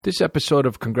This episode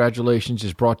of Congratulations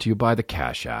is brought to you by the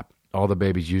Cash App. All the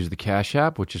babies use the Cash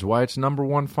App, which is why it's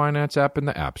 #1 finance app in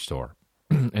the App Store.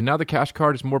 And now the Cash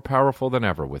Card is more powerful than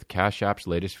ever with Cash App's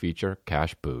latest feature,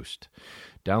 Cash Boost.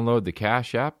 Download the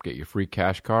Cash App, get your free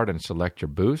Cash Card, and select your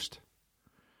boost.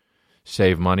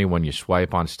 Save money when you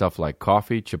swipe on stuff like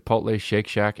coffee, Chipotle, Shake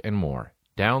Shack, and more.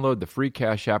 Download the free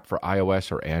Cash App for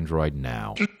iOS or Android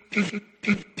now.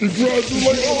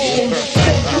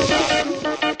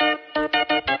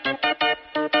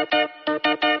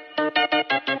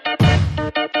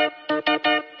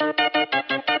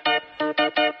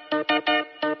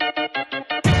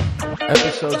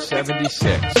 Episode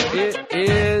 76. It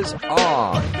is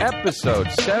on. Episode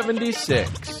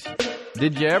 76.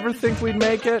 Did you ever think we'd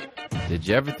make it? Did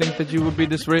you ever think that you would be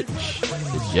this rich?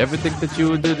 Did you ever think that you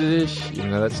would do this? You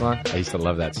know that song? I used to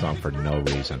love that song for no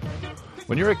reason.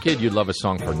 When you're a kid, you love a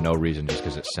song for no reason just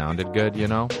because it sounded good, you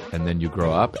know? And then you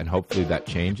grow up, and hopefully that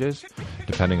changes,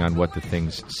 depending on what the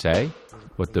things say,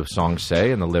 what the songs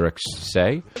say and the lyrics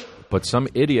say. But some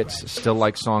idiots still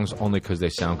like songs only because they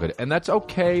sound good. And that's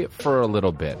okay for a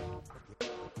little bit.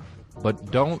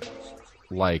 But don't,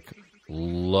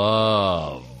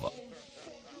 love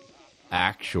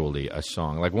actually a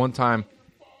song. Like one time,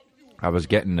 I was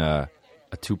getting a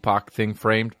Tupac thing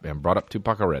framed. And brought up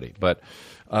Tupac already. But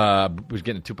was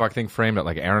getting a Tupac thing framed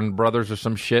at Aaron Brothers or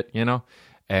some shit, you know?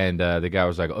 And the guy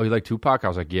was like, "Oh, you like Tupac?" I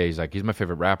was like, "Yeah." He's like, "He's my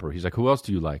favorite rapper." He's like, "Who else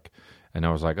do you like?" And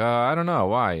I was like, I don't know.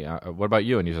 Why? What about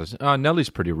you? And he says, Nelly's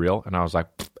pretty real. And I was like,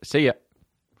 see ya.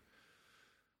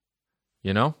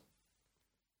 You know?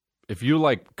 If you,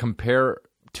 compare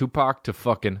Tupac to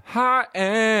fucking Hot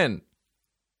N,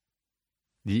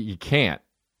 you can't.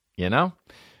 You know?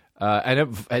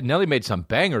 And Nelly made some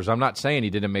bangers. I'm not saying he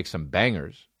didn't make some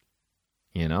bangers.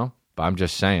 You know? But I'm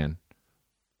just saying.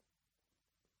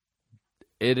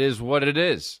 It is what it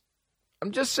is.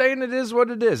 I'm just saying it is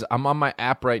what it is. I'm on my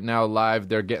app right now live.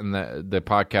 They're getting the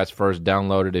podcast first.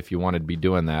 Download it if you want to be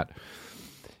doing that.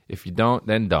 If you don't,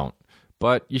 then don't.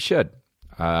 But you should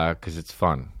because it's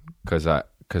fun. Because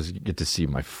you get to see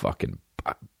my fucking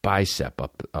bicep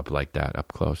up like that,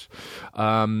 up close.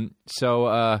 Oh,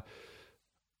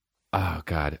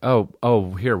 God.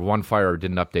 Oh, here, One Fire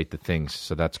didn't update the things,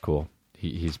 so that's cool.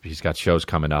 He's got shows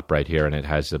coming up right here, and it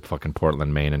has the fucking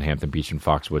Portland, Maine, and Hampton Beach and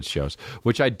Foxwoods shows,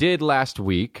 which I did last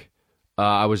week.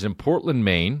 I was in Portland,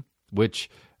 Maine,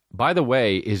 which, by the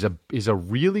way, is a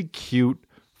really cute,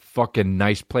 fucking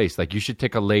nice place. Like, you should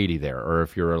take a lady there, or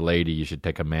if you're a lady, you should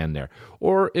take a man there.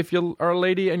 Or if you are a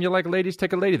lady and you like ladies,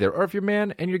 take a lady there. Or if you're a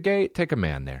man and you're gay, take a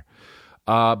man there.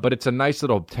 But it's a nice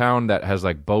little town that has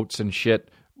boats and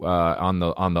shit on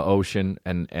the ocean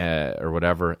and or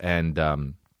whatever, and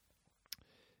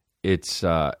It's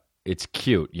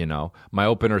cute, you know. My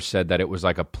opener said that it was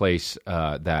like a place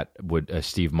that a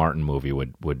Steve Martin movie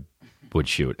would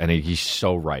shoot, and he's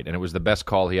so right. And it was the best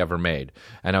call he ever made.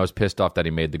 And I was pissed off that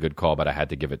he made the good call, but I had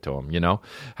to give it to him. You know,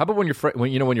 how about when your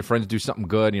friends do something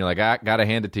good, and you're like, I gotta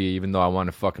hand it to you, even though I want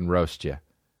to fucking roast you.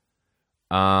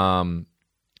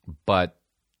 But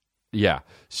yeah,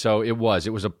 so it was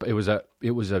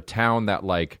a town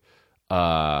that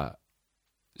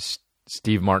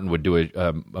Steve Martin would do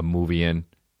a movie in,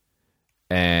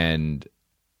 and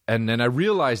then I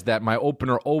realized that my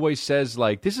opener always says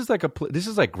this is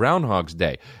like Groundhog's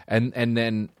Day, and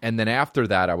then after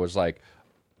that I was like,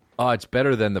 oh, it's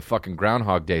better than the fucking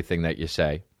Groundhog Day thing that you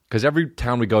say, because every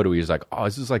town we go to he's like, oh,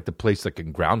 this is like the place like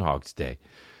in Groundhog's Day,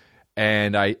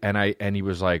 and he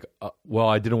was like, well,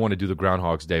 I didn't want to do the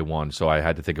Groundhog's Day one, so I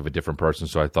had to think of a different person,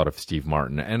 so I thought of Steve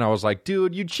Martin, and I was like,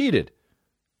 dude, you cheated.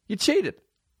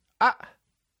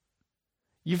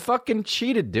 You fucking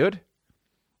cheated, dude.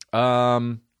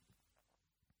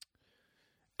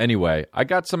 Anyway, I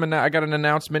got an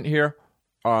announcement here.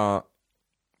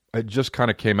 It just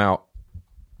kind of came out.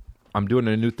 I'm doing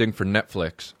a new thing for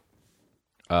Netflix.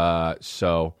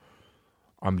 So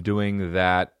I'm doing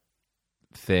that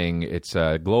thing. It's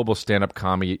a global stand-up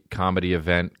comedy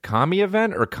event. Commie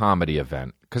event or comedy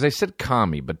event? Because I said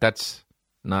commie, but that's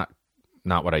not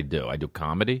what I do. I do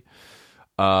comedy.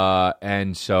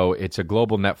 And so it's a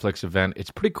global Netflix event. It's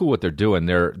pretty cool what they're doing.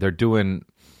 They're doing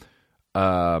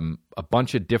a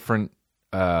bunch of different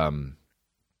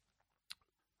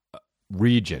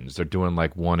regions. They're doing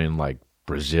one in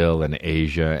Brazil and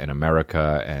Asia and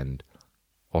America and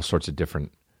all sorts of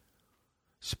different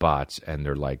spots. And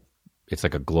they're it's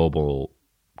like a global.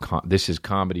 This is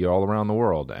comedy all around the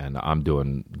world, and I'm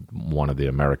doing the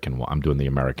American one. I'm doing the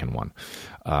American one,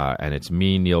 and it's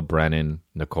me, Neil Brennan,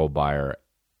 Nicole Byer,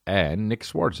 and Nick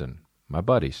Swartzen, my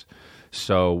buddies.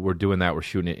 So we're doing that. We're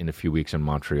shooting it in a few weeks in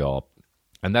Montreal,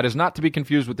 And that is not to be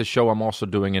confused with the show I'm also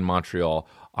doing in Montreal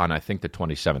on, I think, the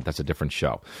 27th. That's a different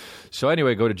show. So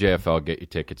anyway, go to JFL, get your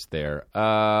tickets there.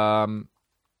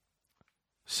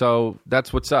 So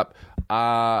that's what's up.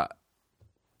 I'll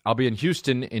be in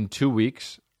Houston in 2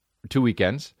 weeks, 2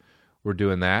 weekends. We're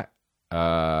doing that.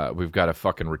 We've got a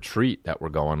fucking retreat that we're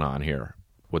going on here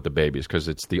with the babies because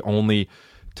it's the only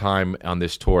time on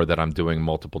this tour that I'm doing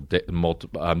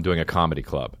I'm doing a comedy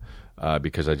club.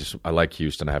 Because I like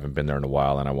Houston. I haven't been there in a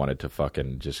while, and I wanted to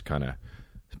fucking just kind of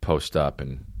post up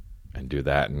and do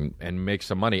that and make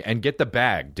some money and get the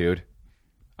bag, dude.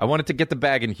 I wanted to get the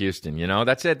bag in Houston, you know?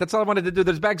 That's it. That's all I wanted to do.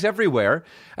 There's bags everywhere,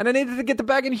 and I needed to get the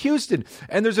bag in Houston.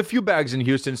 And there's a few bags in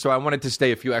Houston, so I wanted to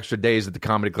stay a few extra days at the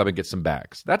comedy club and get some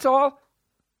bags. That's all.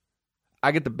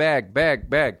 I get the bag.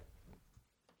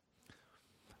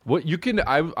 What you can,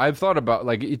 I've thought about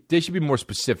they should be more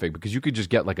specific because you could just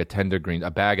get like a tender green,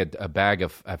 a bag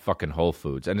of at fucking Whole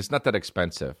Foods, and it's not that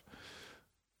expensive.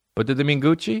 But did they mean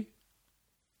Gucci?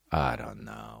 I don't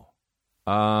know.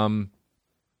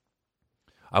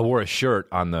 I wore a shirt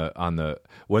on the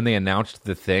when they announced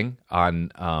the thing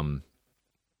on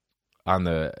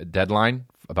the deadline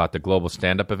about the global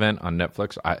stand-up event on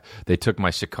Netflix. They took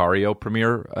my Sicario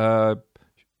premiere.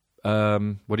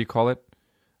 What do you call it?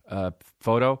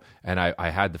 Photo, and I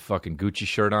had the fucking Gucci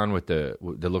shirt on with that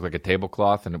looked like a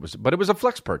tablecloth, and it was a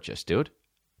flex purchase, dude.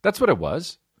 That's what it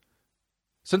was.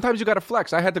 Sometimes you got to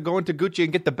flex. I had to go into Gucci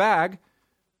and get the bag,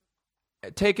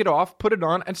 take it off, put it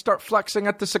on, and start flexing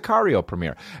at the Sicario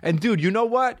premiere. And dude, you know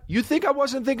what? You think I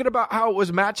wasn't thinking about how it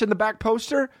was matching the back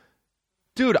poster?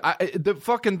 Dude, the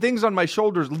fucking things on my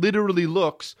shoulders literally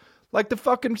looks like the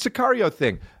fucking Sicario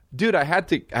thing. Dude, I had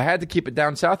to keep it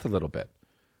down south a little bit.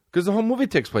 Because the whole movie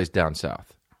takes place down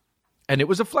south. And it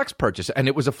was a flex purchase. And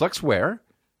it was a flex wear.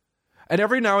 And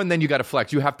every now and then you got to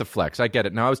flex. You have to flex. I get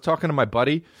it. Now, I was talking to my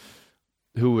buddy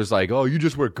who was like, oh, you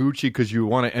just wear Gucci because you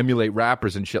want to emulate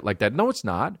rappers and shit like that. No, it's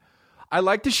not. I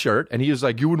like the shirt. And he was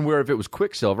like, you wouldn't wear it if it was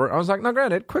Quicksilver. I was like, no,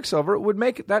 granted, Quicksilver would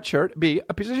make that shirt be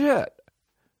a piece of shit.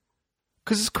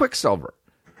 Because it's Quicksilver.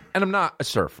 And I'm not a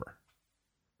surfer.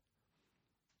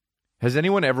 Has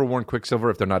anyone ever worn Quicksilver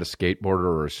if they're not a skateboarder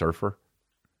or a surfer?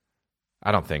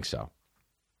 I don't think so.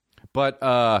 But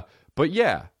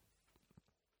yeah,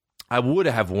 I would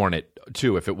have worn it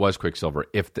too if it was Quicksilver,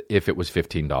 if it was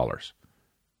 $15.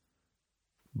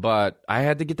 But I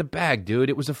had to get the bag, dude.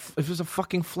 It was a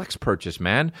fucking flex purchase,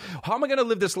 man. How am I going to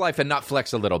live this life and not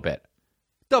flex a little bit?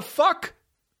 The fuck?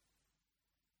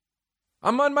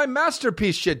 I'm on my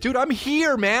masterpiece shit, dude. I'm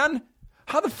here, man.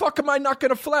 How the fuck am I not going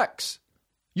to flex?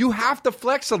 You have to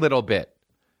flex a little bit.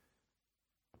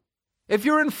 If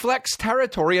you're in flex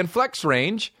territory and flex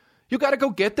range, you got to go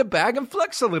get the bag and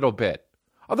flex a little bit.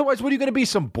 Otherwise, what are you going to be,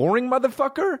 some boring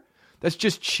motherfucker that's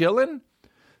just chilling?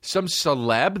 Some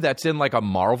celeb that's in like a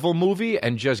Marvel movie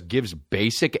and just gives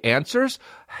basic answers?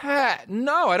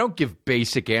 No, I don't give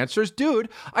basic answers, dude.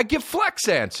 I give flex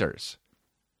answers.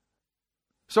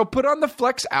 So put on the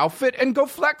flex outfit and go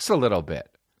flex a little bit.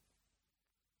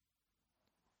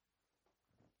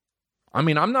 I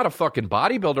mean, I'm not a fucking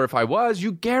bodybuilder. If I was,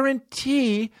 you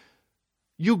guarantee,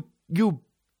 you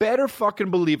better fucking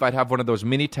believe I'd have one of those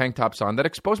mini tank tops on that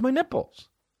expose my nipples.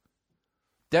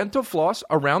 Dental floss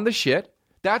around the shit.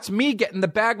 That's me getting the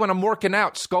bag when I'm working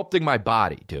out, sculpting my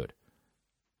body, dude.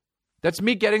 That's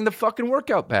me getting the fucking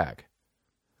workout bag.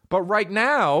 But right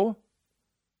now,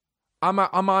 I'm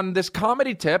on this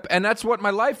comedy tip, and that's what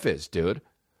my life is, dude.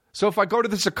 So if I go to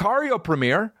the Sicario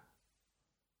premiere,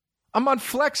 I'm on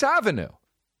Flex Avenue.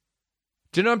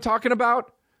 Do you know what I'm talking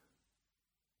about?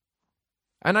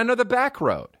 And I know the back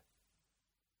road.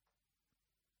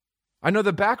 I know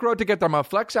the back road to get there. I'm on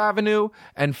Flex Avenue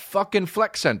and fucking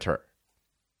Flex Center.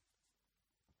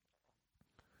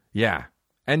 Yeah.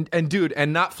 And dude,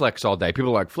 and not flex all day.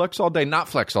 People are like, flex all day, not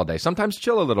flex all day. Sometimes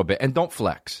chill a little bit and don't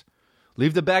flex.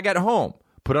 Leave the bag at home.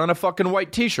 Put on a fucking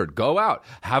white t-shirt. Go out.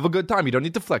 Have a good time. You don't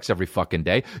need to flex every fucking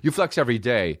day. You flex every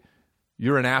day,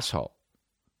 you're an asshole.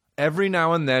 Every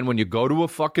now and then when you go to a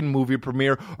fucking movie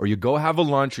premiere or you go have a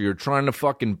lunch or you're trying to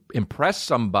fucking impress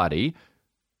somebody,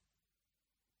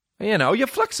 you know, you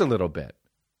flex a little bit.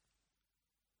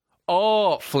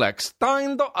 Oh, flex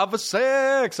tando of a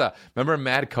sex. Remember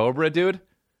Mad Cobra, dude?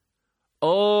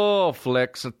 Oh,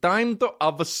 flex tando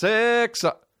of a sex.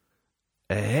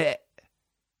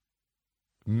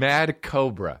 Mad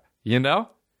Cobra, you know?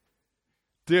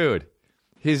 Dude,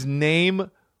 his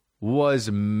name was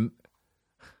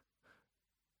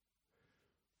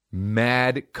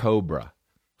Mad Cobra.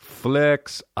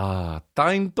 Flex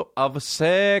tanto of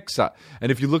sex.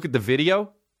 And if you look at the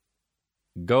video,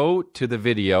 go to the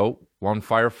video. One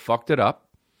Fire fucked it up.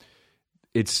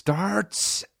 It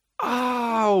starts.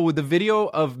 Oh, the video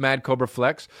of Mad Cobra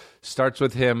Flex starts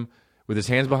with him with his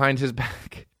hands behind his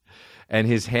back, and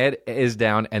his head is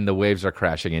down, and the waves are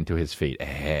crashing into his feet.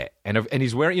 And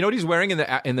he's wearing. You know what he's wearing in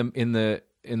the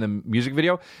music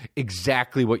video?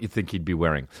 Exactly what you think he'd be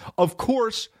wearing. Of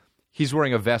course, he's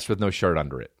wearing a vest with no shirt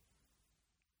under it,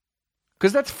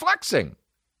 because that's flexing.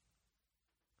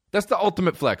 That's the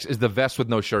ultimate flex, is the vest with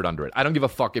no shirt under it. I don't give a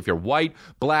fuck if you're white,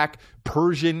 black,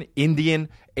 Persian, Indian.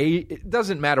 It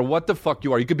doesn't matter what the fuck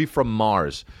you are. You could be from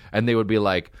Mars, and they would be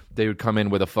like, they would come in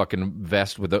with a fucking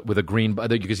vest with a green.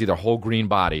 You could see their whole green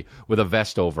body with a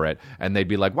vest over it, and they'd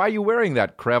be like, "Why are you wearing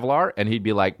that, Krevlar?" And he'd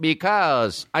be like,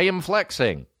 "Because I am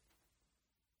flexing.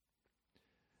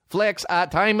 Flex,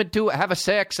 time to have a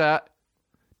sex."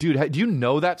 Dude, do you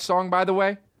know that song, by the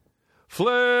way?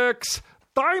 Flex.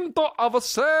 Time to have a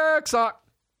sex.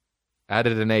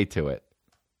 Added an A to it.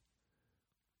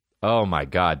 Oh my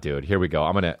God, dude! Here we go.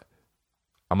 I'm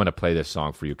gonna play this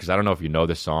song for you because I don't know if you know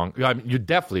this song. I mean, you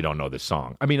definitely don't know this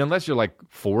song. I mean, unless you're like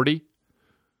 40,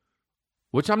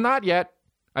 which I'm not yet.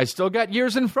 I still got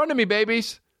years in front of me,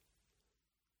 babies.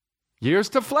 Years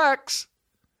to flex.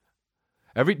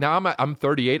 I'm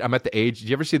 38. I'm at the age. Did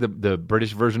you ever see the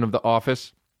British version of The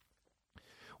Office?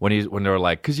 When they were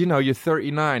like, because you're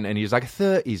 39, and he's like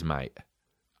 30s, mate.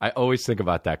 I always think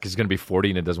about that because he's going to be 40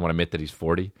 and he doesn't want to admit that he's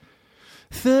 40.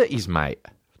 30s, mate.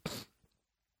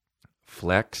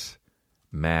 Flex,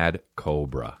 Mad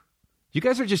Cobra. You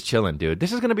guys are just chilling, dude.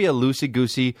 This is going to be a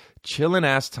loosey-goosey,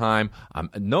 chilling-ass time.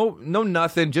 No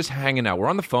nothing, just hanging out. We're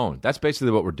on the phone. That's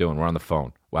basically what we're doing. We're on the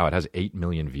phone. Wow, it has 8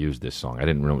 million views, this song. I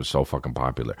didn't know it was so fucking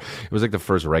popular. It was like the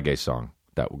first reggae song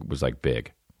that was like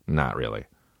big. Not really.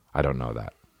 I don't know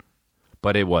that.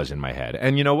 But it was in my head.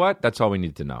 And you know what? That's all we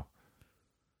need to know.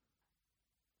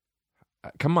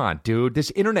 Come on, dude. This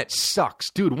internet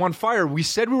sucks. Dude, One Fire, we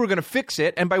said we were going to fix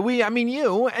it. And by we, I mean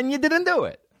you. And you didn't do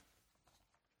it.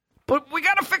 But we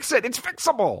got to fix it. It's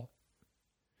fixable.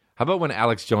 How about when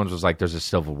Alex Jones was like, there's a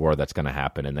civil war that's going to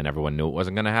happen. And then everyone knew it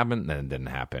wasn't going to happen. Then it didn't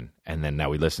happen. And then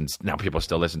now people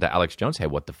still listen to Alex Jones. Hey,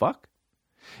 what the fuck?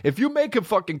 If you make a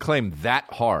fucking claim that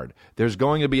hard, there's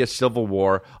going to be a civil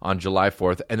war on July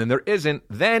 4th, and then there isn't,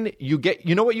 then you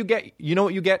know what you get?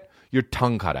 Your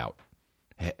tongue cut out.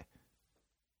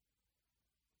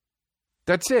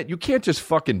 That's it. You can't just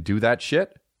fucking do that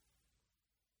shit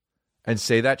and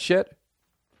say that shit.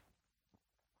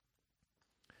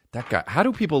 That guy, how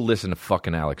do people listen to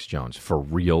fucking Alex Jones for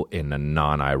real in a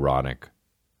non-ironic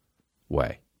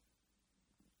way?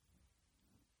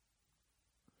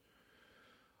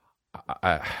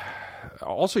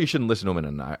 Also, you shouldn't listen to him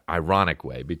in an ironic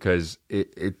way because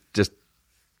it just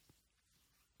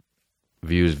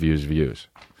views.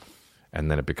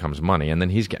 And then it becomes money, and then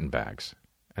he's getting bags.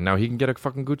 And now he can get a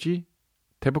fucking Gucci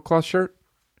tablecloth shirt,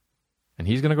 and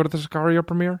he's going to go to the Sicario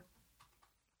premiere?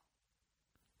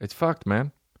 It's fucked,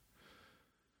 man.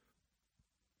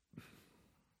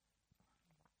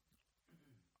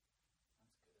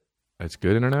 It's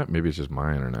good internet? Maybe it's just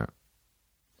my internet.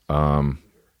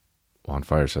 On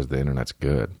Fire says the internet's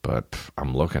good, but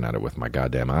I'm looking at it with my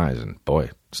goddamn eyes, and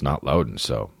boy, it's not loading,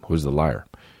 so who's the liar?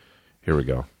 Here we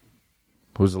go.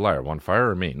 Who's the liar, One Fire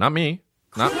or me? Not me.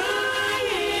 Not.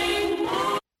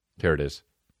 Here it is.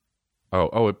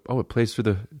 It plays through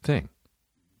the thing.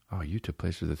 Oh, YouTube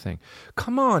plays through the thing.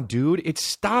 Come on, dude, it's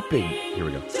stopping. Here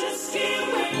we go.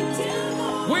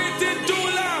 Waited too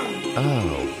long.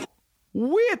 Oh.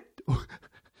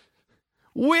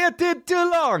 Waited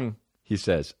too long. He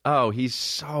says, "Oh, he's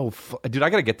so dude. I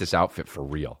gotta get this outfit for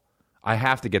real. I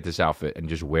have to get this outfit and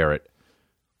just wear it,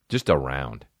 just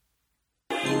around."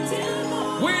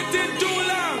 Waited too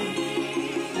long.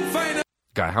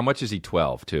 Guy, how much is he?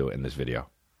 12 too in this video.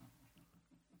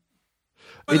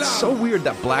 It's so weird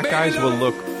that black guys will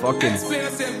look fucking.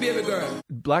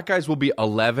 Black guys will be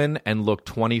 11 and look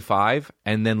 25,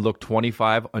 and then look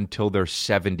 25 until they're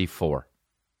 74,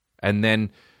 and then.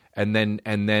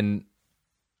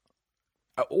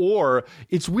 Or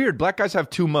it's weird. Black guys have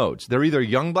two modes. They're either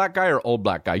young black guy or old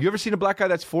black guy. You ever seen a black guy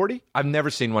that's 40? I've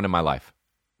never seen one in my life.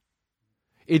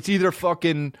 It's either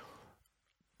fucking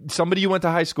somebody you went to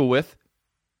high school with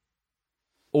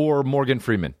or Morgan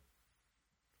Freeman.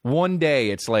 One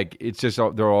day it's just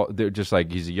they're just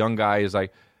like, he's a young guy. He's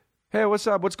like, "Hey, what's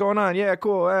up? What's going on? Yeah,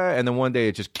 cool." And then one day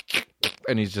it just,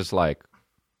 and he's just like,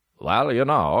 "Well, you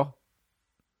know."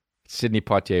 Sidney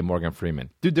Poitier, Morgan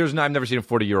Freeman. Dude, I've never seen a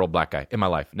 40-year-old black guy in my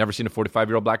life. Never seen a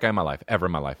 45-year-old black guy in my life. Ever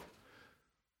in my life.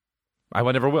 I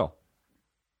never will.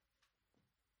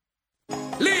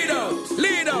 Lead out.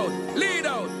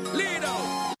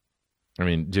 I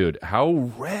mean, dude,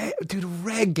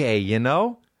 reggae, you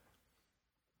know?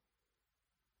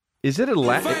 Is it a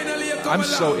Finally, you come I'm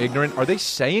so along. ignorant. Are they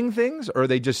saying things, or are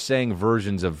they just saying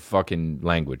versions of fucking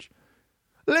language?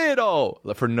 Lido!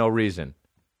 For no reason.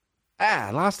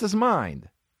 Lost his mind.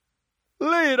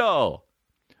 Lido!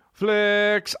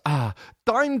 Flex.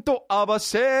 Time to have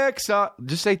sex.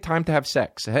 Just say time to have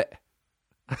sex.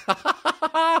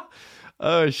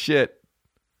 Oh, shit.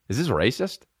 Is this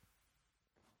racist?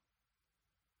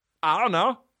 I don't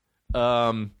know.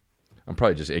 I'm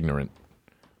probably just ignorant.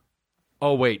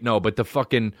 Oh, wait, no, but the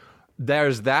fucking...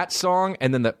 There's that song,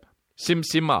 and then the... Sim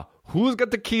Sima. Who's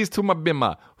got the keys to my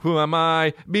bimmer? Who am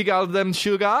I? Big all them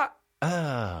sugar?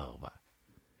 Oh.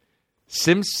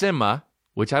 Sim Sima,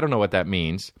 which I don't know what that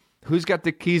means. Who's got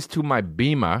the keys to my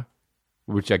beamer?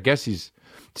 Which I guess he's...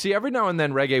 See, every now and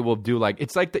then reggae will do like...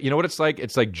 It's like... You know what it's like?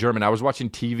 It's like German. I was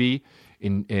watching TV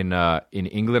in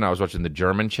England. I was watching the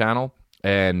German channel,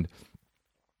 and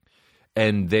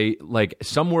they, like,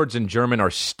 some words in German are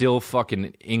still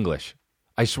fucking English.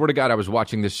 I swear to God, I was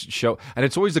watching this show, and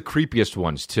it's always the creepiest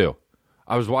ones, too.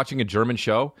 I was watching a German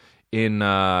show in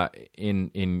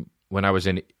when I was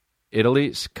in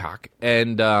Italy,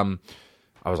 and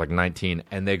I was like 19,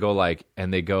 and the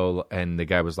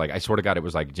guy was like, I swear to God, it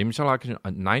was like, Jim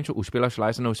nein,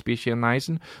 Spielerschleißen und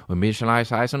Specializen und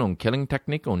Mischleißen und Killing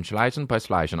Technique und Schleißen bei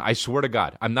Schleißen. I swear to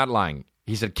God, I'm not lying.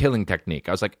 He said killing technique.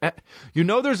 I was like, you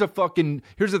know there's a fucking...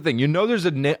 Here's the thing. You know there's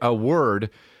a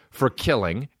word for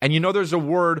killing, and you know there's a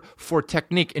word for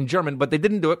technique in German, but they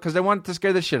didn't do it because they wanted to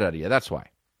scare the shit out of you. That's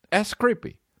why. That's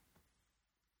creepy.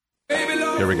 Baby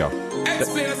love. Here we go.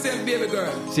 Explain yourself, baby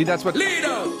girl. See, that's what... Lead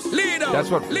out. Lead out. That's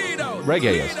what lead out. reggae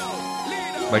lead is. Out,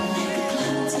 lead out. Like...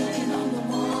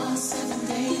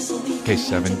 Okay,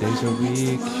 7 days a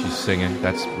week. She's singing.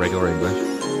 That's regular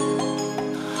English.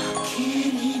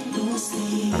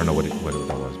 I don't know what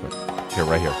that was, but here,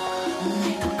 right here.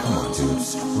 Oh, come on, dude.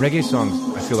 Reggae songs,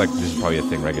 I feel like this is probably a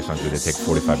thing. Reggae songs do. They take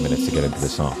 45 minutes to get into the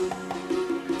song.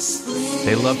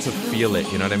 They love to feel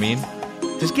it, you know what I mean?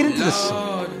 Just get into the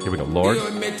song. Here we go, Lord.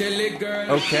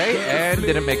 Okay, and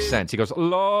didn't make sense. He goes,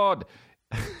 Lord.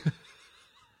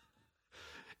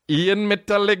 Ian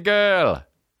Metallic girl.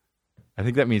 I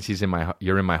think that means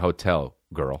you're in my hotel,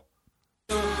 girl.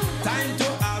 Time to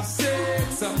have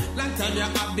sex. Long time you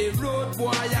have the road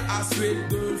boy, you have sweet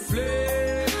girl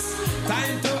flex.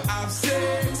 Time to have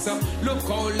sex. Look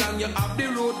how long you have the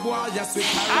road boy, you sweet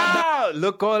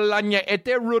Look how long you at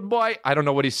the road boy. I don't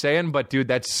know what he's saying, but dude,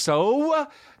 that's so...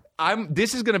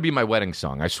 This is going to be my wedding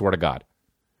song, I swear to God.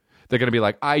 They're going to be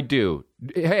like, I do.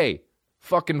 Hey,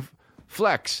 fucking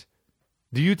Flex,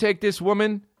 do you take this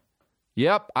woman?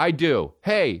 Yep, I do.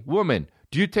 Hey, woman,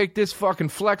 do you take this fucking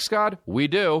Flex God? We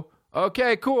do.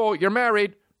 Okay, cool, you're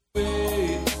married.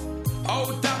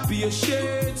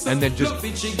 And then just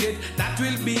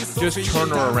turn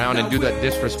her around and do that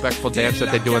disrespectful dance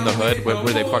that they do in the hood where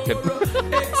they fucking...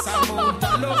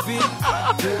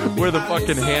 where the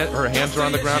fucking her hands are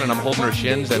on the ground and I'm holding her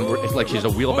shins and it's like she's a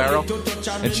wheelbarrow.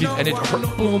 And it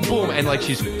boom, boom, and like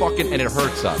she's fucking... And it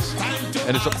hurts us.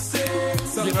 And it's...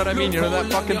 You know what I mean? You know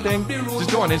that fucking thing?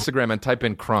 Just go on Instagram and type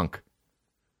in crunk.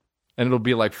 And it'll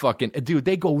be like fucking... Dude,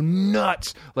 they go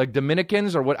nuts. Like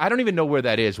Dominicans or what... I don't even know where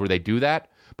that is, where they do that.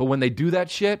 But when they do that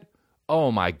shit, oh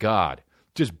my God.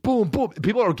 Just boom, boom.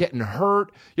 People are getting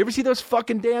hurt. You ever see those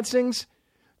fucking dancings?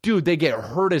 Dude, they get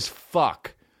hurt as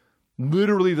fuck.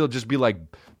 Literally, they'll just be like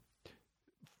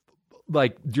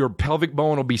your pelvic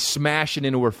bone will be smashing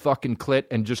into her fucking clit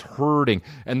and just hurting.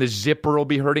 And the zipper will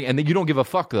be hurting. And then you don't give a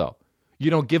fuck, though.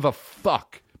 You don't give a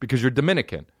fuck because you're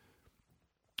Dominican.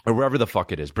 Or wherever the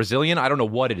fuck it is. Brazilian, I don't know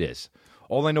what it is.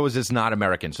 All I know is it's not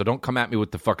American, so don't come at me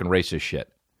with the fucking racist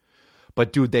shit.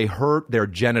 But, dude, they hurt their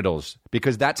genitals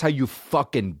because that's how you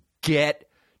fucking get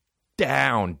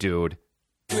down, dude.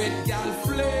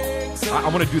 I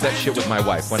want to do that shit with my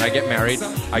wife. When I get married,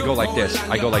 I go like this.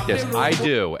 I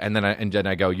do. And then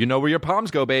I go, you know where your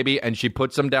palms go, baby? And she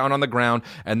puts them down on the ground,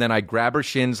 and then I grab her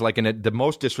shins like in the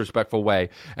most disrespectful way.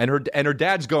 And her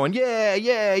dad's going, yeah,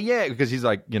 yeah, yeah, because he's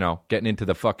like, you know, getting into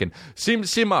the fucking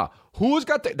Sima. Who's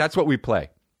got the... That's what we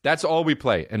play. That's all we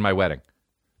play in my wedding.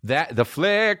 That the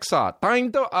flexa,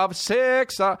 time to have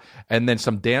sexa, and then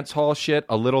some dance hall shit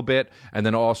a little bit, and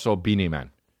then also Beanie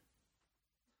Man.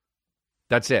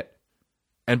 That's it.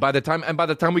 And by the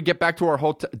time we get back to our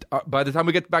hotel, by the time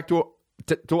we get back to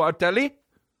our telly,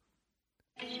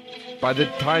 by the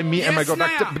time me and my girl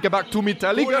get back to me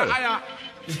telly, girl,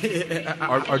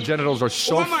 our genitals are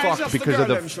so fucked because of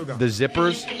the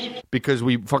zippers, because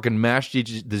we fucking mashed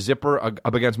the zipper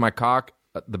up against my cock.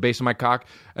 The base of my cock,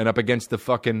 and up against the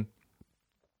fucking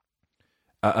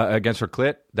against her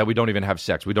clit, that we don't even have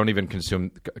sex. We don't even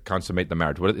consummate the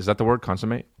marriage. What is that the word?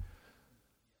 Consummate?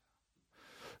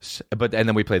 But and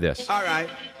then we play this. All right.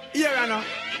 Here I know.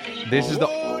 This is the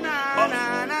dude.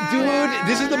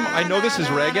 This is the. I know this is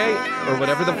reggae or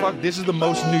whatever the fuck. This is the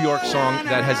most New York song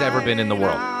that has ever been in the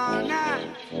world.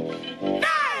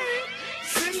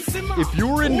 If you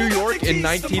were in New York in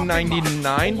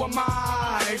 1999,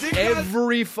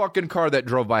 every fucking car that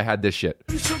drove by had this shit.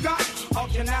 How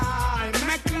can I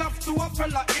make love to a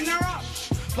fella in a rush?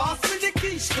 Pass me the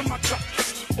keys to my truck.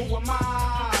 Who am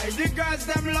I? The girls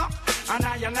them lock. And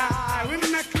I, we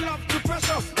make love to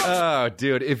precious. Oh,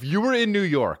 dude, if you were in New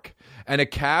York and a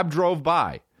cab drove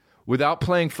by without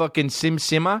playing fucking Sim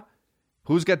Sima,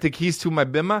 Who's Got the Keys to My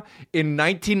Bimmer? In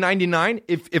 1999,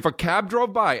 if a cab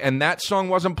drove by and that song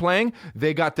wasn't playing,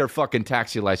 they got their fucking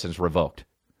taxi license revoked.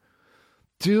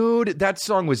 Dude, that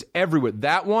song was everywhere.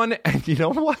 That one, and you know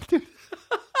what, dude?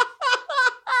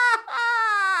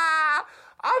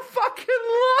 I fucking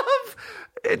love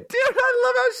it, dude. I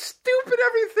love how stupid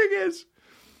everything is.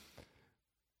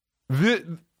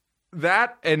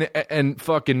 That and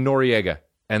fucking Noriega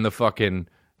and the fucking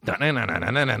that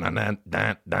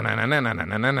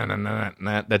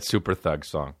Super Thug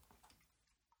song.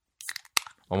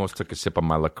 Almost took a sip of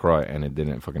my LaCroix and it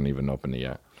didn't fucking even open it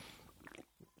yet.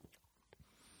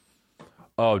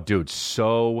 Oh, dude,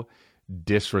 so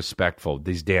disrespectful,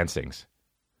 these dancings.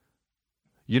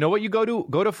 You know what you go to?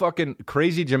 Go to fucking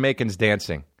Crazy Jamaicans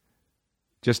Dancing.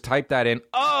 Just type that in.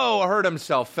 Oh, hurt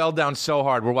himself. Fell down so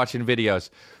hard. We're watching videos.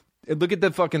 Look at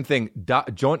the fucking thing.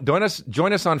 Join us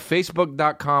on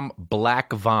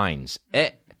Facebook.com/BlackVines.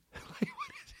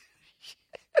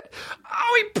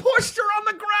 Oh, he pushed her on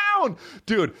the ground.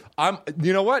 Dude,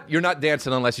 you know what? You're not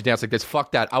dancing unless you dance like this.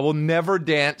 Fuck that. I will never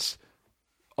dance.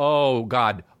 Oh,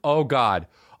 God. Oh, God.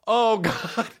 Oh,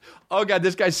 God. Oh, God.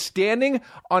 This guy's standing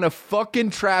on a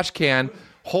fucking trash can,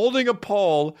 holding a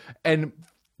pole, and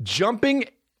jumping.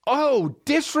 Oh,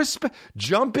 disrespect.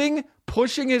 Jumping,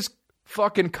 pushing his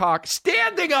fucking cock,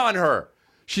 standing on her.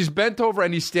 She's bent over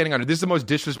and he's standing on her. This is the most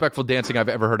disrespectful dancing I've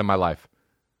ever heard in my life.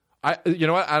 You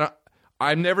know what?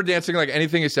 I'm never dancing like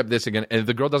anything except this again. And if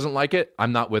the girl doesn't like it,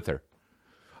 I'm not with her.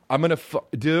 I'm going to...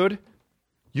 Dude,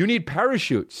 you need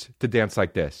parachutes to dance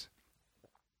like this.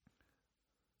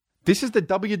 This is the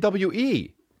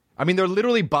WWE. I mean, they're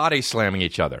literally body slamming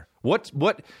each other. What?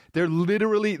 They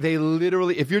literally,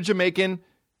 if you're Jamaican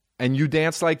and you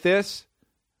dance like this,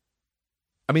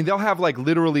 I mean, they'll have like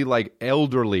literally like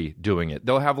elderly doing it.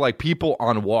 They'll have like people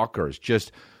on walkers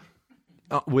just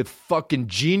with fucking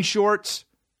jean shorts.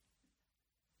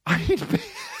 I mean,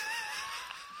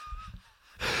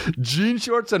 jean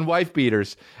shorts and wife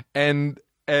beaters and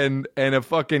a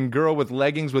fucking girl with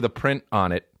leggings with a print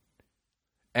on it.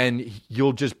 And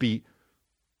you'll just be,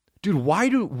 dude,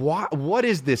 what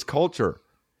is this culture?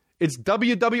 It's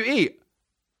WWE.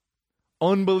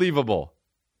 Unbelievable.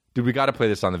 Dude, we got to play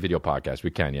this on the video podcast.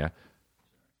 We can, yeah?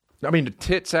 I mean,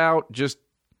 tits out, just...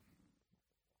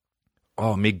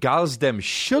 Oh, Miguel's them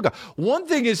sugar. One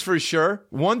thing is for sure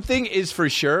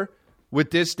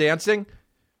with this dancing,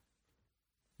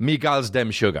 Miguel's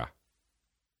them sugar.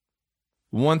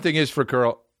 One thing is for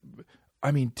girl...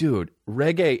 I mean, dude,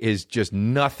 reggae is just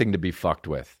nothing to be fucked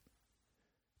with.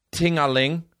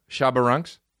 Ting-a-ling,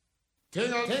 Shabarunks.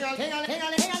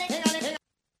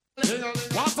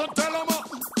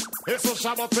 It's a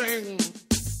Shabba thing.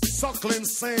 Suckling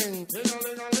sing.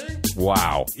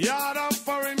 Wow. Yard and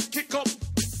foreign kick up.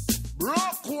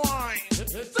 Rock wine.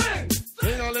 Sing.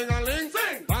 Ting-a-ling-a-ling.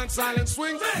 Sing. Dance silent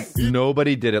swing. Sing.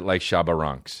 Nobody did it like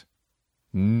Shabarunks.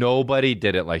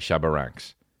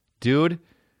 Dude,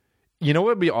 you know what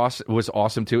would be awesome, was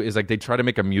awesome too is like they try to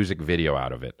make a music video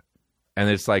out of it. And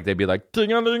it's like they'd be like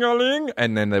ting-a-ling-a-ling,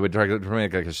 and then they would try to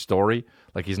make like a story.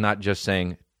 Like he's not just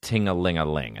saying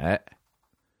ting-a-ling-a-ling.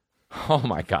 Oh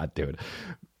my God, dude.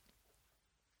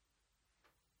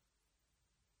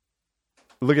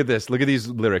 Look at this. Look at these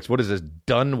lyrics. What is this?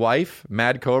 Done wife?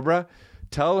 Mad Cobra?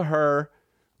 Tell her,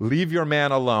 leave your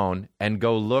man alone and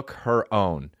go look her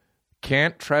own.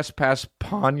 Can't trespass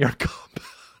pawn your compound.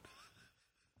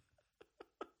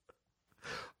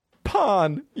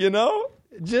 Pawn, you know?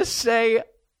 Just say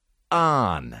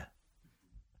on.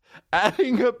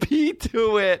 Adding a P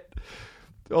to it.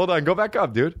 Hold on. Go back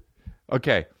up, dude.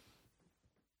 Okay.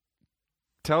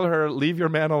 Tell her, leave your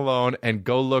man alone and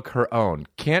go look her own.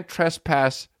 Can't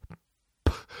trespass,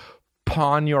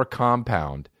 pawn your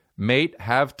compound. Mate,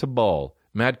 have to bowl.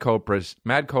 Mad Cobras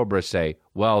say,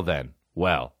 well then,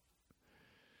 well.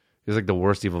 He's like the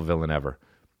worst evil villain ever.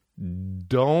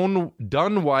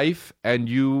 Done wife and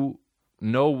you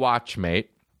no watch,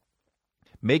 mate.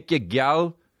 Make your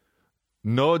gal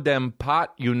no dem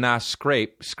pot you na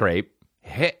scrape.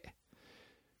 Hit.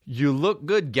 You look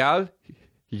good, gal.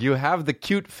 You have the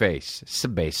cute face. So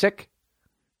basic.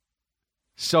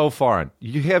 So foreign.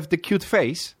 You have the cute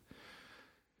face.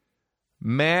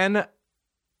 Man,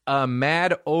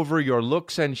 mad over your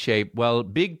looks and shape. Well,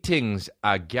 big things.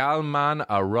 A gal man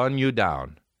run you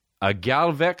down. A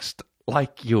gal vexed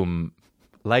like you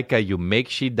make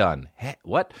she done. Hey,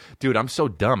 what? Dude, I'm so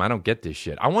dumb. I don't get this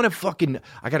shit. I want to fucking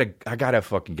I gotta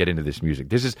fucking get into this music.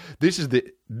 This is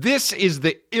the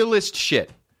illest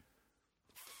shit.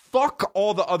 Fuck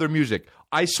all the other music.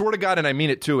 I swear to God, and I mean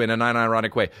it too in a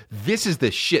non-ironic way. This is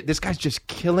the shit. This guy's just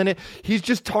killing it. He's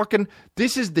just talking.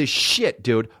 This is the shit,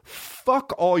 dude.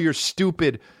 Fuck all your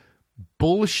stupid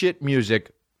bullshit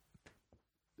music.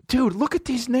 Dude, look at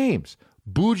these names.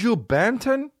 Buju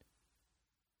Banton?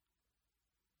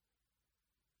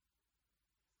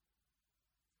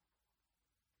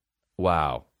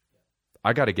 Wow.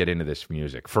 I got to get into this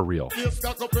music, for real.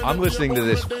 I'm listening to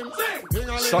this.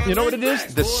 You know what it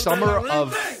is? The summer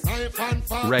of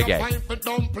reggae.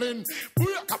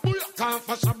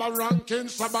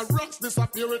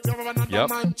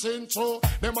 Yep.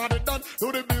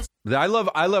 I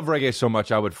love reggae so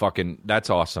much. I would fucking. That's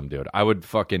awesome, dude. I would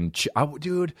fucking.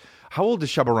 Dude, how old is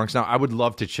Shabba Ranks now? I would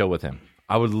love to chill with him.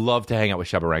 I would love to hang out with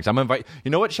Shabba Ranks.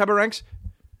 You know what, Shabba Ranks?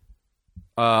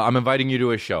 I'm inviting you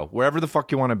to a show. Wherever the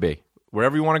fuck you want to be.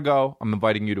 Wherever you want to go, I'm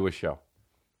inviting you to a show.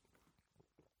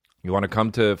 You want to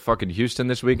come to fucking Houston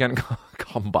this weekend?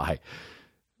 Come by.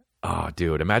 Oh,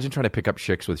 dude. Imagine trying to pick up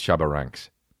chicks with Shabba Ranks.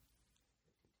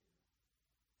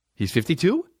 He's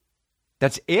 52?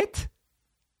 That's it?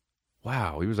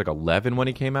 Wow. He was like 11 when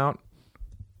he came out.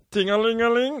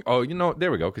 Ting-a-ling-a-ling. Oh, there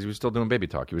we go, because he was still doing baby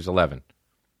talk. He was 11.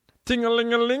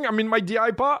 Ting-a-ling-a-ling. I'm in my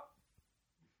diaper.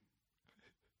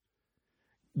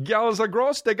 Gals are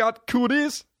gross. They got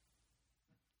cooties.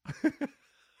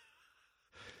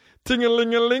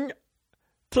 Ting-a-ling-a-ling.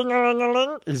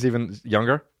 Ting-a-ling-a-ling. He's even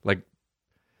younger. Like,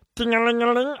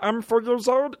 ting-a-ling-a-ling. I'm 4 years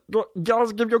old.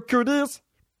 Gals give you cooties.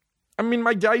 I'm in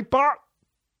my diaper.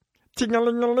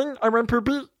 Ting-a-ling-a-ling. I went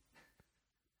poopy.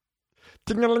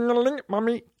 Ting-a-ling-a-ling.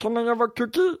 Mommy, can I have a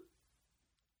cookie?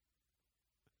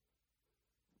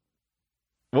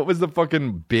 What was the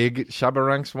fucking big Shabba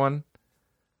Ranks one?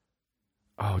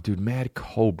 Oh, dude, Mad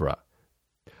Cobra.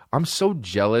 I'm so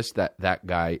jealous that that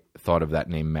guy thought of that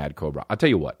name, Mad Cobra. I'll tell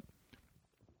you what.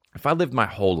 If I lived my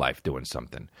whole life doing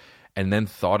something and then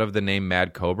thought of the name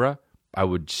Mad Cobra, I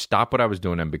would stop what I was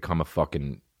doing and become a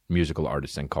fucking musical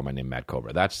artist and call my name Mad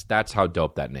Cobra. That's how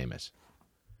dope that name is.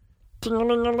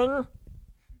 Ting-a-ling-a-ling.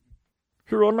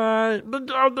 Who am I? The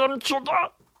goddamn sugar.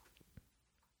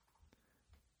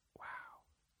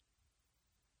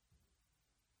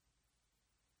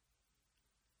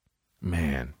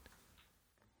 Man.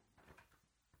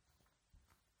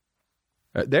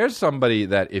 There's somebody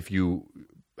that if you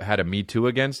had a Me Too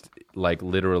against, like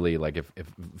literally, like if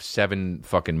 7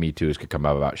 fucking Me Too's could come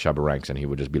out about Shabba Ranks and he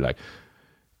would just be like,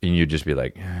 and you'd just be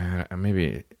like,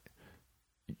 maybe,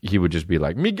 he would just be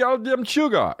like, me goddamn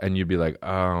sugar. And you'd be like,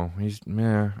 oh, he's,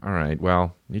 all right,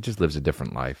 well, he just lives a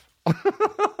different life.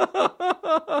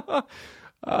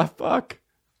 Fuck.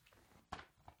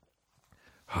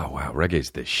 Oh, wow,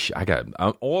 reggae's the shit. I'm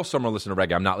all summer listening to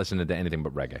reggae. I'm not listening to anything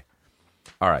but reggae.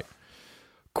 All right.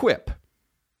 Quip.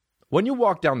 When you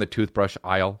walk down the toothbrush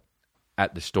aisle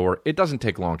at the store, it doesn't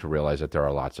take long to realize that there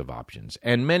are lots of options,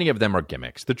 and many of them are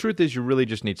gimmicks. The truth is you really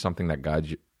just need something that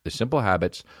guides you, the simple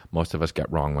habits most of us get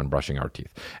wrong when brushing our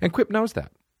teeth. And Quip knows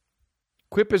that.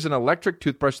 Quip is an electric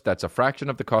toothbrush that's a fraction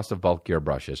of the cost of bulkier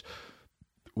brushes,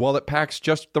 while it packs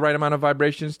just the right amount of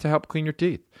vibrations to help clean your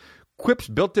teeth. Quip's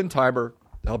built-in timer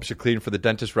helps you clean for the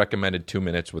dentist recommended 2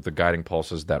 minutes with the guiding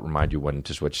pulses that remind you when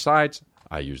to switch sides.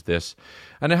 I use this.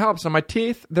 And it helps. On my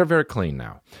teeth, they're very clean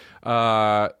now.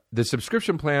 The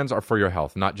subscription plans are for your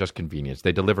health, not just convenience.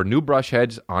 They deliver new brush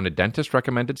heads on a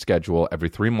dentist-recommended schedule every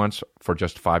 3 months for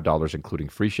just $5, including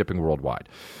free shipping worldwide.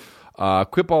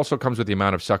 Quip also comes with the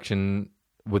amount of suction,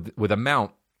 with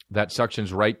amount that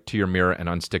suctions right to your mirror and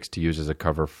unsticks to use as a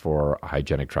cover for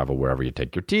hygienic travel wherever you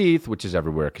take your teeth, which is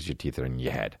everywhere because your teeth are in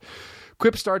your head.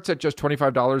 Quip starts at just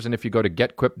 $25, and if you go to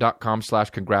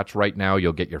getquip.com/congrats right now,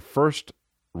 you'll get your first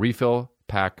refill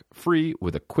pack free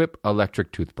with a Quip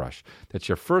electric toothbrush. That's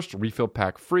your first refill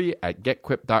pack free at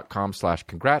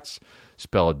getquip.com/congrats,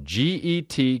 spelled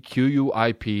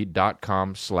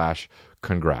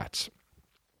GETQUIP.com/congrats.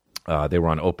 They were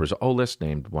on Oprah's O List,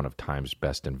 named one of Time's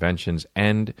best inventions,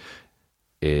 and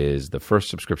is the first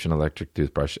subscription electric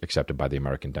toothbrush accepted by the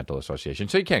American Dental Association.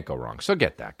 So you can't go wrong. So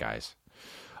get that, guys.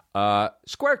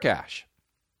 Square Cash.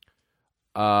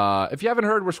 If you haven't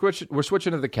heard, we're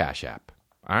switching to the Cash App.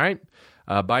 All right.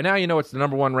 By now, you know it's the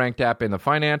number one ranked app in the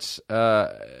finance,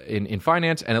 in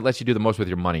finance, and it lets you do the most with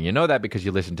your money. You know that because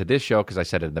you listen to this show, because I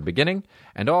said it at the beginning,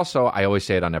 and also I always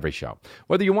say it on every show.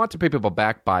 Whether you want to pay people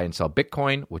back, buy and sell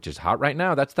Bitcoin, which is hot right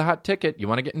now, that's the hot ticket. You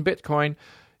want to get in Bitcoin,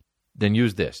 then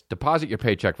use this. Deposit your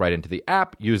paycheck right into the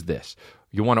app, use this.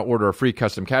 You want to order a free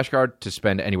custom Cash Card to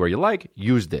spend anywhere you like,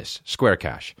 use this, Square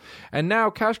Cash. And now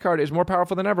Cash Card is more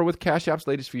powerful than ever with Cash App's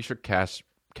latest feature, Cash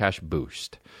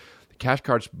Boost. The Cash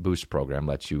Card's Boost program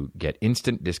lets you get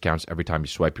instant discounts every time you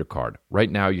swipe your card.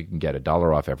 Right now, you can get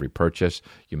 $1 off every purchase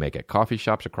you make at coffee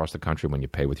shops across the country when you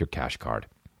pay with your Cash Card.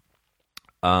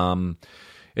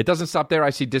 It doesn't stop there. I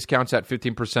see discounts at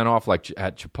 15% off, like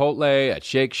at Chipotle, at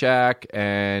Shake Shack,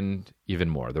 and even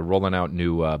more. They're rolling out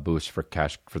new boosts for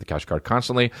the Cash Card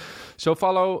constantly. So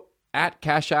follow at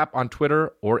Cash App on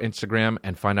Twitter or Instagram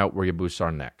and find out where your boosts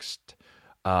are next.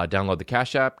 Download the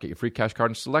Cash App, get your free Cash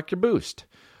Card, and select your boost.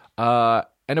 And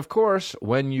of course,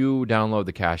 when you download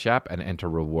the Cash App and enter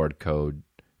reward code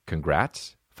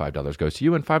CONGRATS, $5 goes to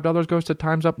you and $5 goes to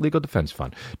Time's Up Legal Defense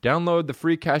Fund. Download the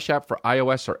free Cash App for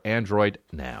iOS or Android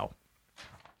now.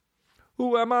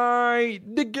 Who am I?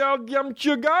 The girl Yum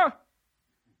Sugar?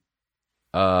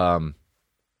 Done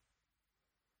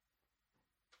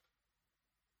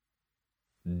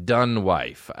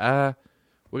Wife.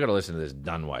 We got to listen to this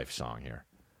Done Wife song here.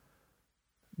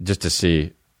 Just to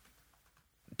see.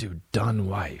 Dude, Done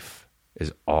Wife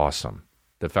is awesome.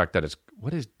 The fact that it's...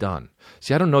 What is done?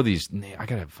 See, I don't know these... I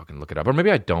got to fucking look it up. Or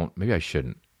maybe I don't. Maybe I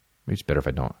shouldn't. Maybe it's better if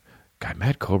I don't. God,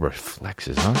 Mad Cobra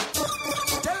flexes, huh?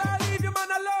 Tell her leave your man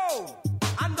alone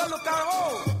and go look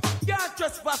around. Can't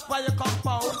trespass by your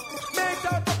compound.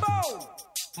 Make out the bone.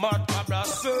 Mad Cobra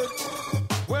said,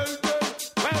 well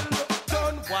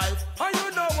done, wife. And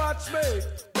you know what's made.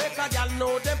 Make a girl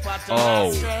know them pattern.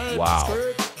 Oh, wow.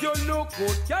 You look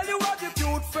good. Girl, you have the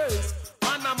cute face.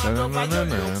 And I'm a dog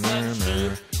and you look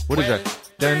sexy. What is that?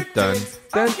 Dun dun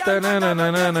dun dun dun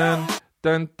dun dun dun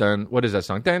dun dun. What is that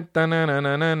song? Dun dun dun dun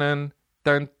dun dun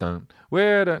dun dun.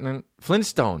 Where the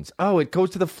Flintstones? Oh, it goes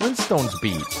to the Flintstones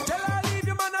beat.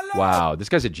 Wow, this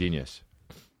guy's a genius.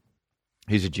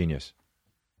 He's a genius.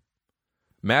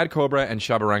 Mad Cobra and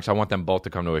Shabba Ranks. I want them both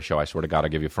to come to a show. I swear to God, I'll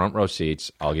give you front row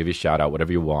seats. I'll give you a shout out,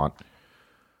 whatever you want.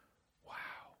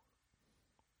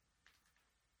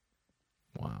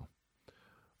 Wow.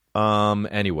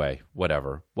 Anyway,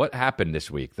 whatever. What happened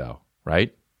this week, though,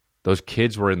 right? Those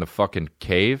kids were in the fucking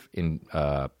cave in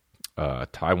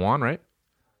Taiwan, right?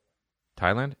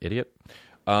 Thailand, idiot.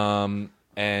 And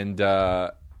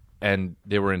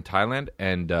they were in Thailand,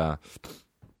 and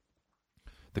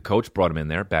the coach brought him in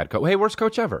there. Bad coach. Hey, worst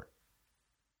coach ever.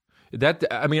 That,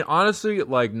 I mean, honestly,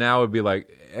 like now it'd be like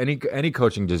any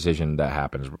coaching decision that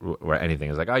happens where anything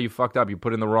is like, oh, you fucked up, you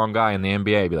put in the wrong guy in the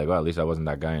NBA. Be like, well, at least I wasn't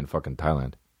that guy in fucking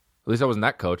Thailand. At least I wasn't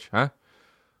that coach, huh?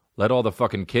 Let all the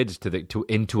fucking kids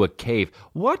into a cave.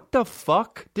 What the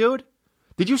fuck, dude?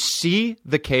 Did you see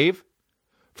the cave?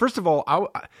 First of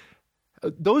all,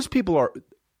 those people are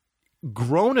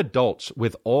grown adults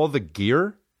with all the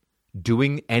gear.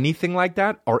 Doing anything like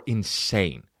that are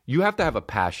insane. You have to have a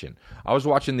passion. I was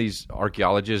watching these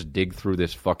archaeologists dig through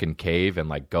this fucking cave and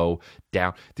like go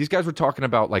down. These guys were talking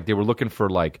about like they were looking for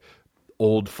like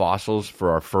old fossils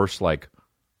for our first like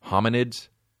hominids.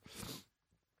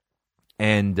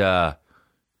 And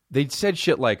they said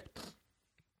shit like,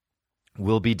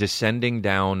 we'll be descending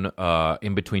down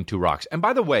in between two rocks. And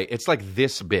by the way, it's like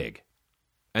this big.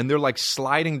 And they're like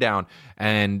sliding down,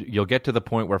 and you'll get to the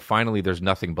point where finally there's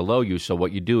nothing below you. So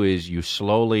what you do is you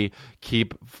slowly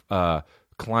keep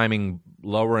climbing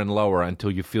lower and lower until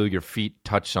you feel your feet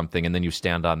touch something, and then you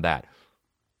stand on that.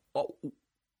 Oh,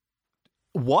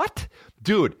 what?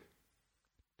 Dude.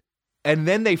 And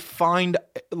then they find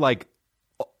like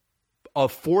a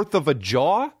fourth of a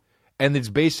jaw, and it's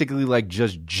basically like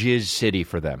just Jizz City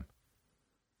for them.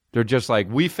 They're just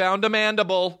like, we found a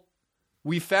mandible.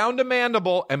 We found a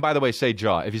mandible. And by the way, say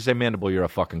jaw. If you say mandible, you're a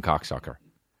fucking cocksucker.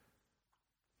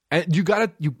 And you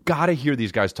gotta hear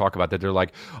these guys talk about that. They're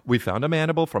like, we found a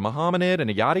mandible from a hominid and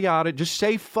a yada yada. Just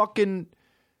say fucking...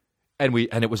 And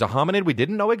it was a hominid we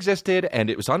didn't know existed,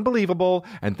 and it was unbelievable.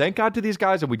 And thank God to these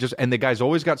guys. And the guys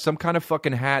always got some kind of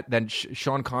fucking hat that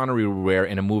Sean Connery would wear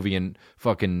in a movie in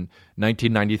fucking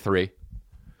 1993.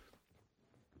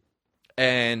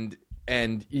 And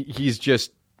he's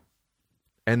just...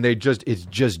 And it's just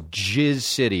Jizz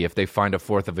City if they find a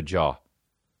fourth of a jaw.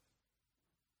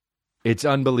 It's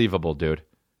unbelievable, dude.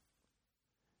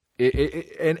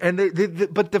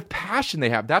 But the passion they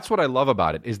have, that's what I love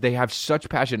about it, is they have such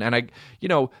passion. And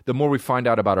the more we find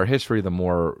out about our history, the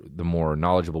more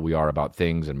knowledgeable we are about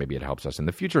things, and maybe it helps us in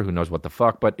the future. Who knows what the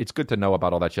fuck? But it's good to know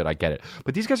about all that shit. I get it.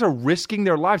 But these guys are risking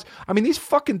their lives. I mean, these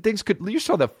fucking things you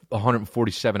saw the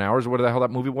 147 hours or whatever the hell that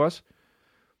movie was?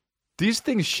 These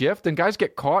things shift and guys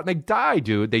get caught and they die,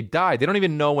 dude. They die. They don't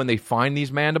even know when they find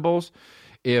these mandibles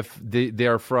if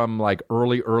they're from like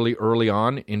early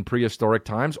on in prehistoric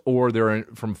times, or they're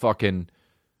from fucking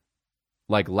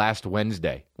like last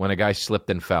Wednesday when a guy slipped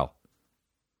and fell.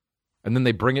 And then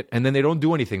they bring it, and then they don't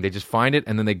do anything. They just find it,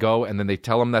 and then they go, and then they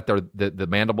tell them that the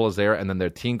mandible is there, and then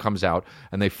their team comes out,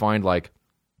 and they find like...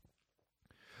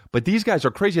 But these guys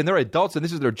are crazy, and they're adults, and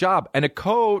this is their job. And a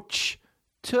coach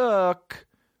took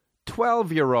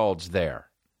 12-year-olds there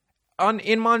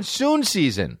in monsoon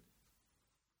season.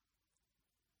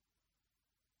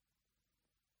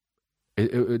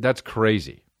 That's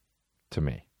crazy to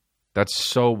me. That's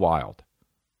so wild.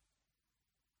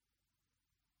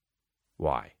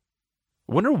 Why?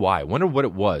 I wonder why. I wonder what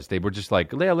it was. They were just like,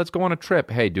 Leia, let's go on a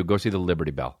trip. Hey, dude, go see the Liberty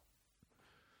Bell.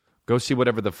 Go see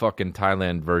whatever the fucking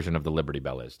Thailand version of the Liberty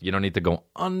Bell is. You don't need to go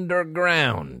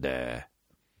underground.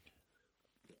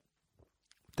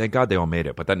 Thank God they all made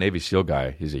it. But that Navy SEAL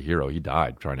guy, he's a hero. He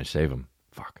died trying to save him.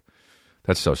 Fuck.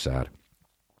 That's so sad.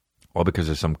 All because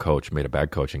of some coach made a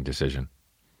bad coaching decision.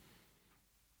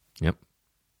 Yep.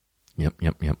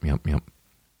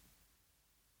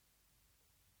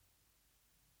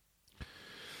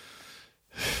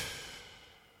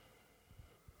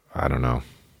 I don't know.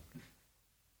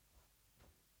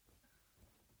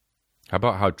 How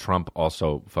about how Trump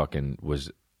also fucking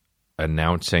was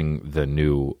announcing the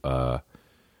new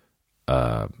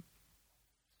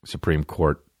Supreme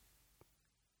Court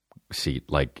seat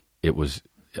like it was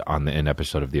on an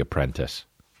episode of The Apprentice.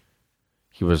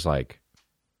 He was like,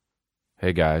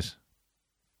 hey guys,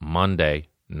 Monday,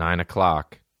 9:00,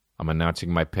 I'm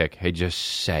announcing my pick. Hey, just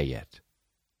say it.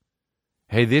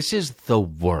 Hey, this is the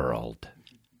world.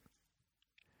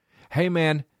 Hey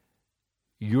man,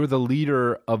 you're the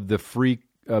leader of the free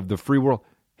world.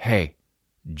 Hey,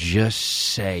 just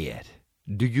say it.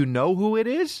 Do you know who it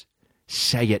is?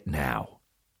 Say it now.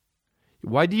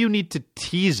 Why do you need to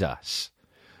tease us?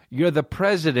 You're the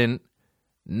president,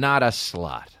 not a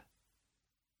slut.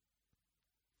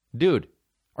 Dude,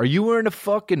 are you wearing a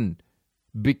fucking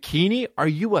bikini? Are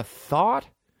you a thought?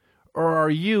 Or are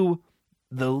you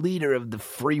the leader of the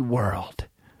free world?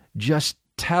 Just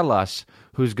tell us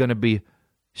who's going to be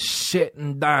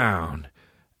sitting down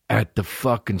at the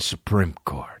fucking Supreme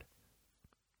Court.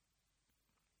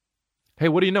 Hey,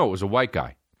 what do you know? It was a white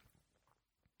guy.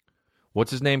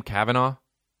 What's his name? Kavanaugh?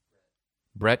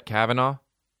 Brett Kavanaugh?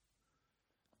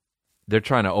 They're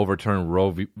trying to overturn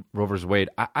Roe vs. Wade.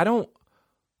 I don't...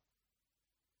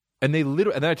 And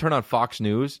then I turn on Fox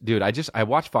News. Dude, I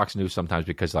watch Fox News sometimes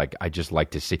because like I just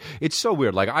like to see. It's so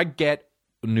weird. Like I get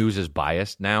news is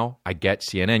biased now. I get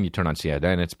CNN. You turn on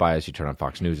CNN, it's biased. You turn on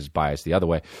Fox News, it's biased the other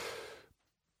way.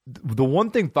 The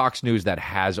one thing Fox News that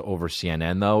has over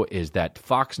CNN though is that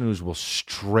Fox News will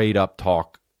straight up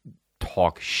talk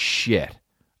shit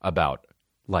about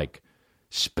like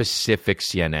specific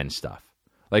CNN stuff.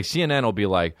 Like CNN will be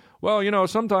like, well, you know,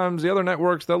 sometimes the other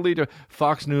networks, they'll lead to...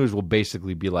 Fox News will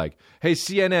basically be like, hey,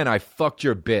 CNN, I fucked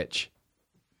your bitch.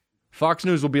 Fox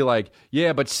News will be like,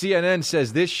 yeah, but CNN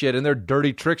says this shit and they're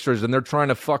dirty tricksters and they're trying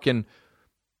to fucking...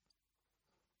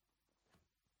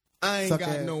 I ain't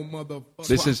got no motherfucker.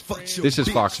 This is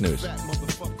Fox News.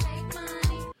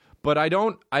 But I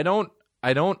don't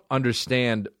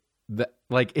understand that.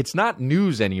 Like, it's not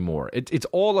news anymore. It's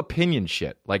all opinion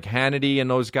shit. Like Hannity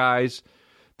and those guys,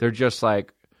 they're just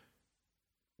like...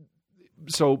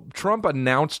 So Trump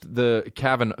announced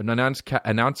Kavanaugh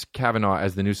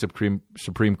as the new Supreme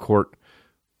Court.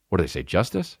 What do they say?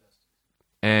 Justice?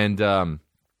 And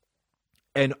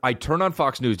I turned on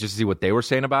Fox News just to see what they were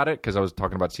saying about it because I was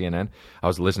talking about CNN. I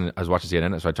was watching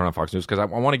CNN, so I turned on Fox News because I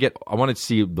want to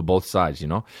see the both sides, you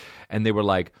know. And they were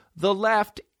like, the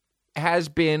left has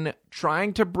been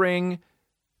trying to bring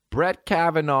Brett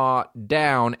Kavanaugh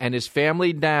down and his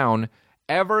family down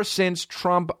ever since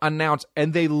Trump announced,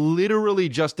 and they literally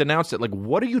just announced it. Like,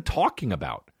 what are you talking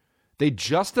about? They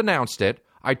just announced it.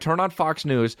 I turned on Fox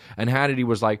News, and Hannity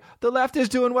was like, the left is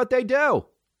doing what they do.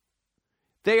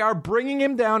 They are bringing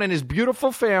him down and his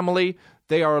beautiful family.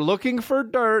 They are looking for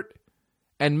dirt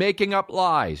and making up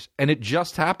lies. And it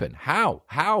just happened. How?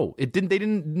 They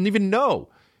didn't even know.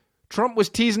 Trump was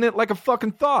teasing it like a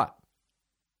fucking thought.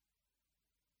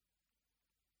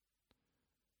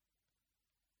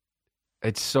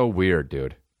 It's so weird,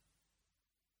 dude.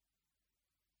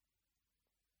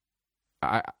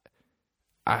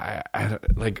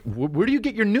 like, where do you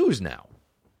get your news now?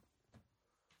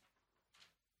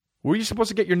 Where are you supposed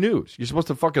to get your news? You're supposed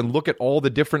to fucking look at all the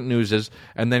different newses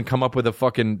and then come up with a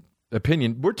fucking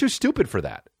opinion. We're too stupid for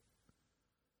that.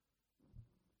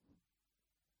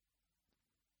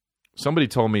 Somebody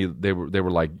told me they were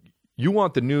like, you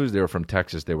want the news? They were from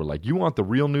Texas. They were like, you want the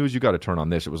real news? You got to turn on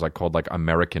this. It was like called like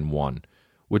American One,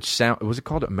 was it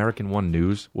called American One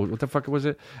News? What the fuck was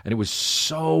it? And it was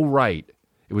so right.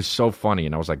 It was so funny.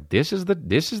 And I was like, this is the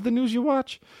news you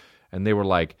watch? And they were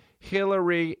like,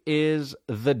 Hillary is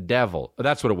the devil.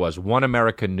 That's what it was. One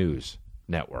American News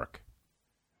Network.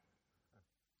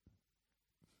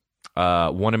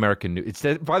 One American News.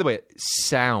 By the way, it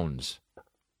sounds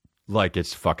like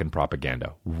it's fucking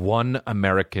propaganda. One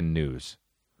American News.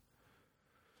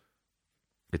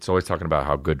 It's always talking about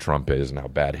how good Trump is and how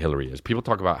bad Hillary is. People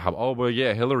talk about how, oh, well,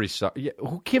 yeah, Hillary sucks. Yeah,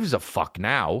 who gives a fuck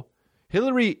now?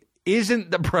 Hillary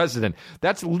isn't the president.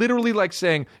 That's literally like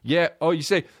saying, yeah, oh, you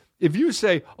say, if you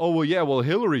say, oh, well, yeah, well,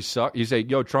 Hillary sucks, you say,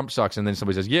 yo, Trump sucks, and then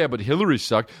somebody says, yeah, but Hillary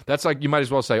sucked. That's like, you might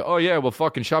as well say, oh, yeah, well,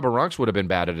 fucking Shabba Ranks would have been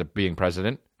bad at being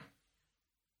president.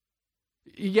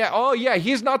 Yeah, oh, yeah,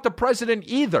 he's not the president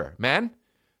either, man.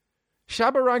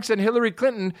 Shabba Ranks and Hillary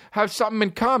Clinton have something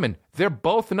in common. They're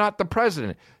both not the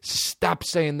president. Stop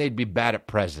saying they'd be bad at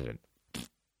president.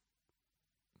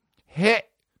 Hit.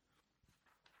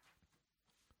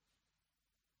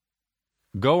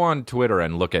 Go on Twitter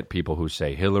and look at people who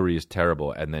say Hillary is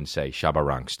terrible and then say Shabba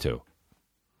Ranks too.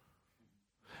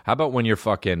 How about when your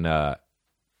fucking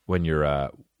when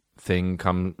your thing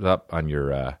comes up on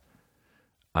your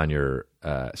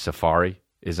Safari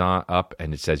is up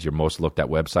and it says your most looked at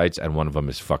websites and one of them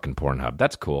is fucking Pornhub.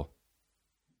 That's cool.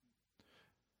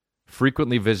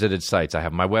 Frequently visited sites. I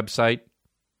have my website.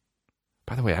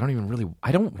 By the way,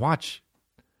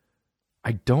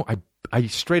 I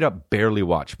straight up barely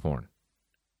watch porn.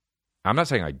 I'm not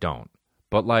saying I don't,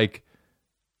 but like,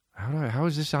 how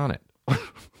is this on it?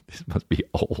 This must be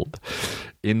old.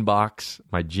 Inbox,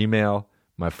 my Gmail,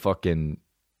 my fucking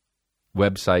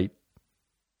website,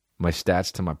 my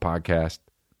stats to my podcast.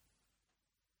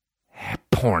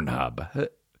 Pornhub.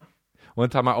 One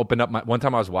time I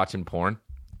was watching porn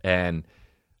and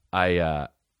I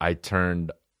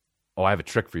turned, I have a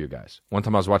trick for you guys. One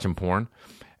time I was watching porn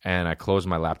and I closed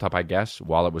my laptop, I guess,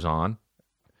 while it was on.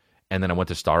 And then I went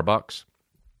to Starbucks.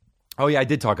 Oh, yeah, I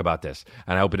did talk about this.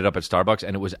 And I opened it up at Starbucks,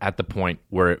 and it was at the point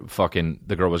where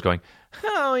the girl was going,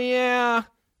 oh, yeah,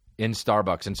 in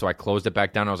Starbucks. And so I closed it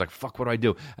back down. And I was like, fuck, what do I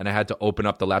do? And I had to open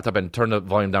up the laptop and turn the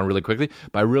volume down really quickly.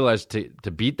 But I realized to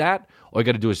beat that, all you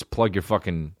got to do is plug your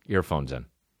fucking earphones in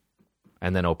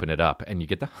and then open it up. And you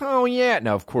get the, oh, yeah.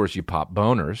 Now, of course, you pop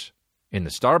boners in the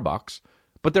Starbucks,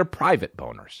 but they're private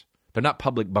boners. They're not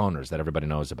public boners that everybody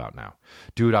knows about now.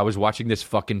 Dude, I was watching this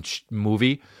fucking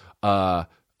movie,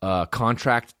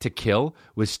 Contract to Kill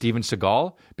with Steven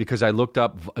Seagal because I looked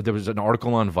up, there was an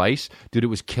article on Vice. Dude, it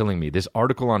was killing me. This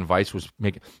article on Vice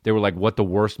they were like what the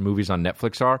worst movies on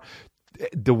Netflix are.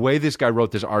 The way this guy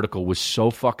wrote this article was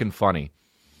so fucking funny.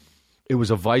 It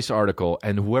was a Vice article,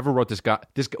 and whoever wrote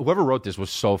this was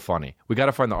so funny. We got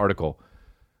to find the article.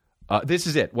 This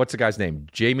is it. What's the guy's name?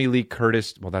 Jamie Lee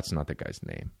Curtis. Well, that's not the guy's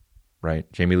name. Right?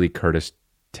 Jamie Lee Curtis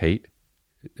Tate?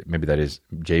 Maybe that is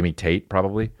Jamie Tate,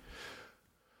 probably.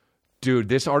 Dude,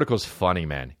 this article's funny,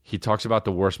 man. He talks about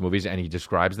the worst movies and he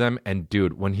describes them. And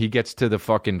dude, when he gets to the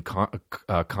fucking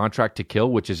Contract to Kill,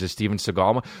 which is a Steven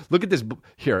Seagal, look at this.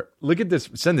 Here, look at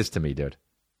this. Send this to me, dude.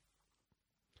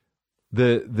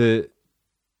 I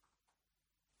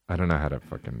don't know how to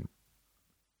fucking.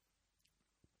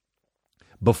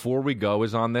 Before We Go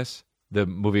is on this, the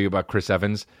movie about Chris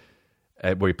Evans,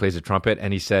 where he plays a trumpet,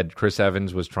 and he said Chris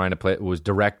Evans was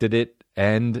directed it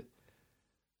and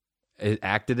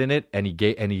acted in it,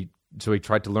 so he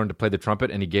tried to learn to play the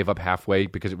trumpet, and he gave up halfway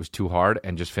because it was too hard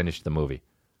and just finished the movie,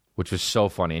 which was so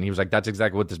funny. And he was like, that's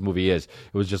exactly what this movie is.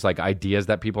 It was just like ideas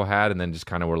that people had, and then just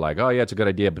kind of were like, oh yeah, it's a good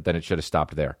idea, but then it should have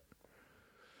stopped there.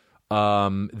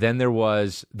 Then there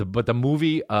was the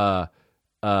movie, the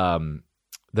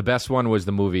best one was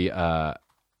the movie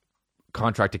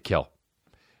Contract to Kill.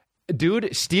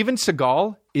 Dude, Steven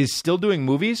Seagal is still doing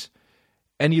movies,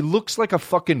 and he looks like a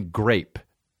fucking grape,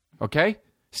 okay?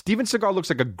 Steven Seagal looks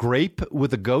like a grape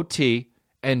with a goatee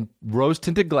and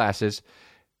rose-tinted glasses,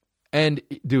 and,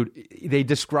 dude, they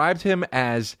described him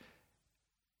as...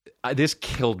 this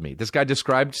killed me. This guy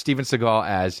described Steven Seagal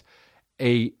as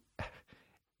an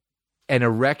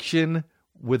erection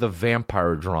with a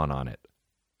vampire drawn on it.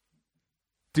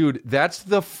 Dude, that's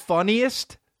the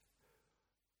funniest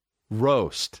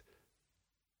roast.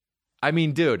 I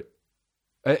mean, dude,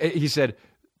 he said,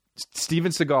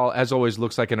 Steven Seagal, as always,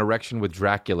 looks like an erection with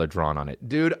Dracula drawn on it.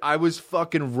 Dude, I was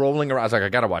fucking rolling around. I was like, I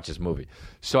gotta watch this movie.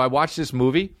 So I watched this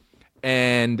movie,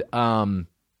 and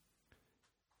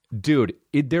dude,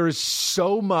 there is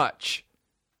so much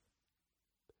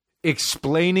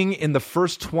explaining in the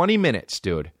first 20 minutes,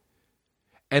 dude.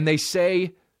 And they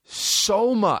say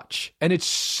so much, and it's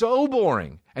so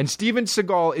boring. And Steven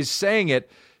Seagal is saying it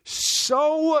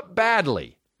so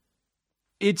badly.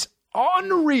 It's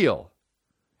unreal.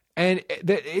 And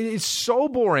it's so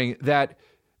boring that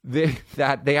they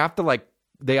have to, like,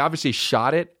 they obviously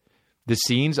shot it, the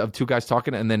scenes of two guys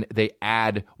talking, and then they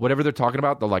add whatever they're talking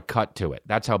about, they'll, like, cut to it.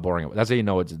 That's how boring it was. That's how you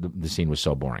know the scene was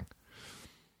so boring.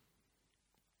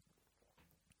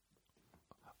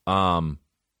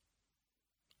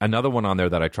 Another one on there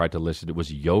that I tried to listen to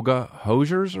was Yoga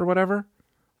Hosers or whatever.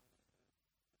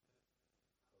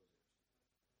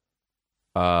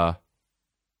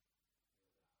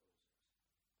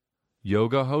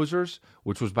 Yoga Hosers,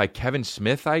 which was by Kevin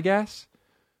Smith, I guess.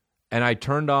 And I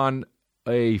turned on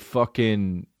a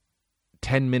fucking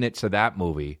 10 minutes of that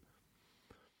movie.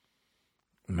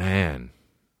 Man.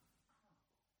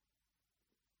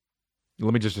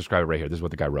 Let me just describe it right here. This is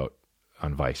what the guy wrote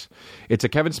on Vice. It's a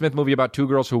Kevin Smith movie about two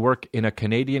girls who work in a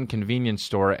Canadian convenience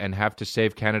store and have to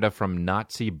save Canada from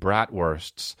Nazi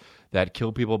bratwursts that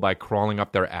kill people by crawling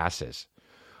up their asses.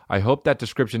 I hope that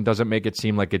description doesn't make it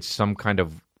seem like it's some kind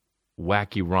of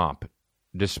wacky romp.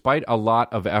 Despite a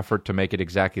lot of effort to make it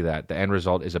exactly that, the end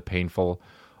result is a painful,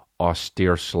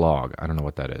 austere slog. I don't know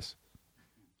what that is.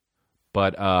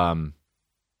 But,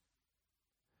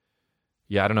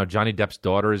 yeah, I don't know. Johnny Depp's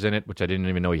daughter is in it, which I didn't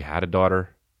even know he had a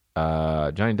daughter.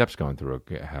 Johnny Depp's going through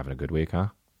having a good week, huh?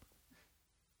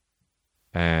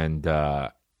 And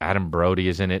Adam Brody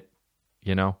is in it,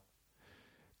 you know?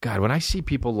 God, when I see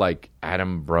people like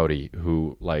Adam Brody,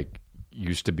 who, like,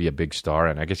 used to be a big star,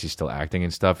 and I guess he's still acting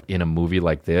and stuff, in a movie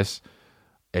like this,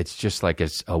 it's just like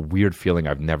it's a weird feeling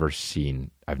I've never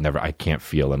seen. I can't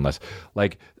feel unless,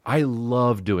 like, I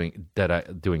love doing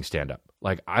stand-up.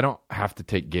 Like, I don't have to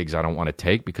take gigs I don't want to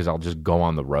take because I'll just go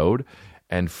on the road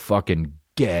and fucking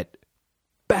get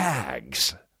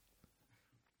bags.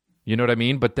 You know what I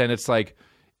mean? But then it's like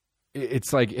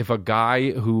if a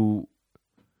guy who,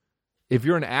 if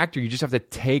you're an actor, you just have to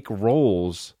take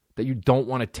roles that you don't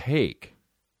want to take.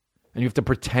 And you have to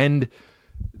pretend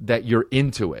that you're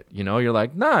into it. You know, you're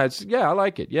like, nah, I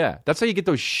like it. Yeah. That's how you get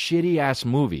those shitty ass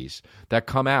movies that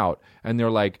come out and they're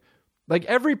like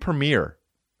every premiere,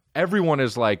 everyone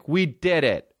is like, we did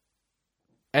it.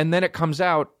 And then it comes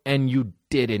out and you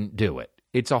didn't do it.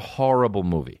 It's a horrible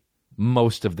movie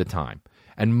most of the time.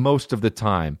 And most of the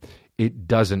time, it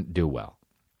doesn't do well.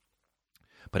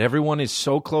 But everyone is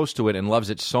so close to it and loves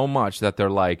it so much that they're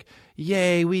like,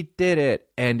 yay, we did it.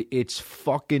 And it's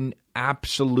fucking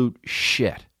absolute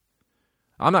shit.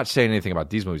 I'm not saying anything about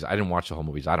these movies. I didn't watch the whole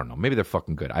movies. I don't know. Maybe they're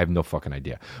fucking good. I have no fucking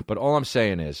idea. But all I'm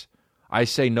saying is, I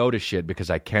say no to shit because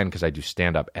I can, because I do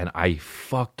stand-up. And I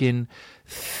fucking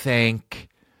thank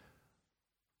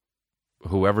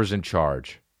whoever's in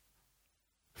charge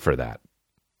for that.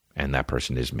 And that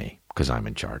person is me, because I'm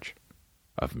in charge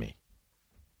of me.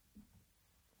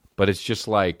 But it's just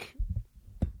like,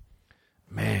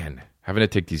 man, having to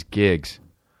take these gigs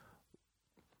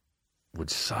would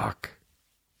suck.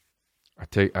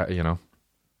 You know,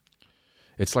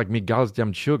 it's like Miguel's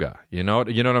Damchuga. You know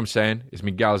what I'm saying? It's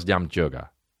Miguel's Damchuga.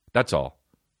 That's all.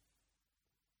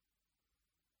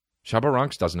 Shabba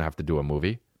Ranks doesn't have to do a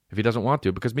movie if he doesn't want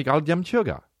to, because Miguel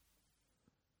Damchuga.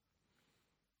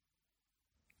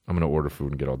 I'm going to order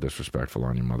food and get all disrespectful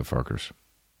on you motherfuckers.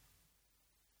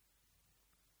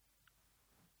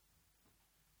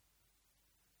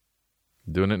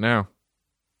 Doing it now.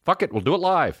 Fuck it, we'll do it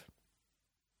live.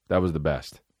 That was the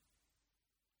best.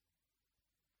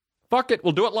 Fuck it,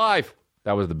 we'll do it live.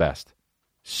 That was the best.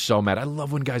 So mad. I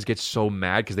love when guys get so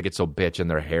mad because they get so bitch and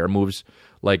their hair moves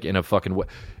like in a fucking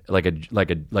like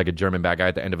a German bad guy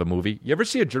at the end of a movie. You ever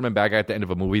see a German bad guy at the end of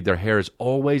a movie? Their hair is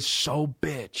always so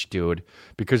bitch, dude,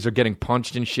 because they're getting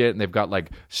punched and shit, and they've got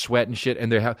like sweat and shit,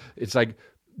 and it's like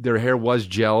their hair was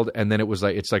gelled, and then it was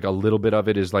like it's like a little bit of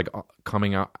it is like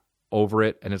coming out over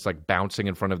it, and it's like bouncing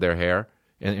in front of their hair,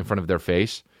 in front of their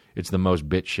face. It's the most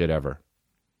bitch shit ever.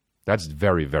 That's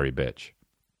very, very bitch.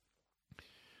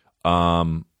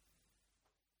 One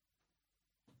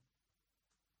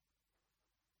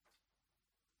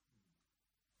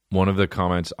of the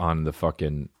comments on the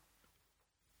fucking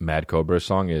Mad Cobra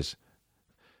song is,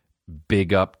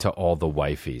 big up to all the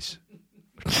wifeys.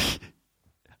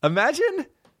 Imagine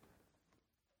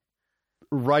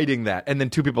writing that, and then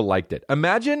two people liked it.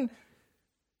 Imagine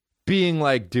being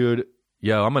like, dude,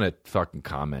 Yo, I'm going to fucking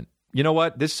comment. You know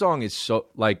what? This song is so,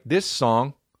 like, this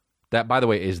song, that, by the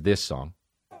way, is this song.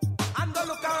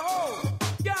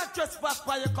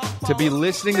 To be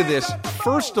listening to this,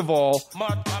 first of all,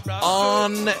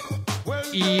 on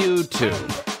YouTube.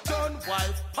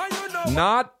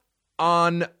 Not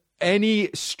on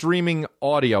any streaming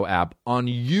audio app, on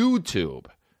YouTube.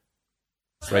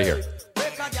 Right here.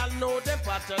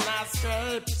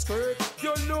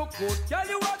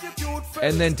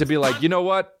 And then to be like, you know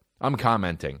what? I'm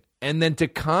commenting. And then to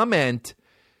comment,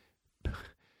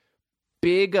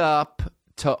 big up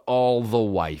to all the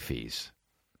wifeys.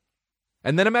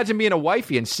 And then imagine being a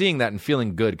wifey and seeing that and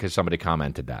feeling good because somebody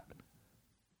commented that.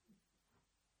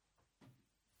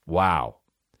 Wow.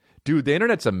 Dude, the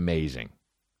internet's amazing.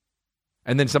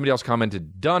 And then somebody else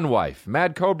commented, done wife.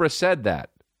 Mad Cobra said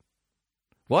that.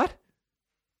 What?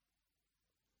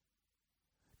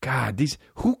 God,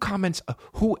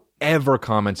 whoever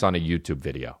comments on a YouTube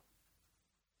video?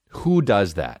 Who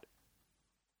does that?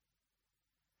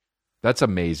 That's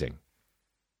amazing.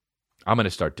 I'm going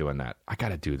to start doing that. I got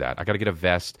to do that. I got to get a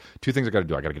vest. 2 things I got to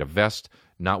do. I got to get a vest,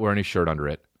 not wear any shirt under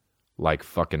it, like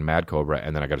fucking Mad Cobra,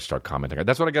 and then I got to start commenting.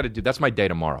 That's what I got to do. That's my day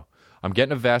tomorrow. I'm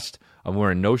getting a vest, I'm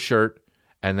wearing no shirt,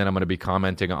 and then I'm going to be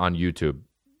commenting on YouTube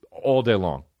all day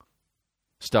long.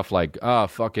 Stuff like,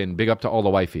 fucking big up to all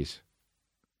the wifeys.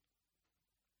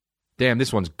 Damn,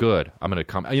 this one's good. I'm going to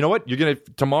comment. You know what? You're going to,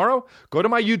 tomorrow, go to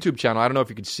my YouTube channel. I don't know if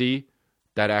you can see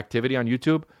that activity on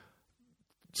YouTube.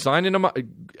 Sign into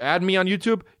add me on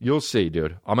YouTube. You'll see,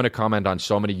 dude. I'm going to comment on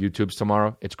so many YouTubes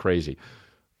tomorrow. It's crazy.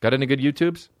 Got any good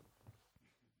YouTubes?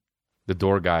 The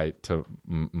door guy to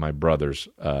my brother's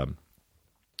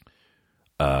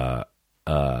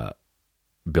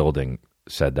building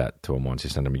said that to him once. He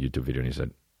sent him a YouTube video and he said,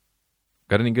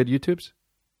 got any good YouTubes?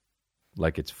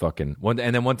 Like it's fucking one.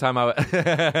 And then one time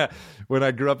when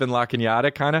I grew up in La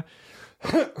Cañada, kind of,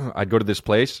 I'd go to this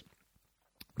place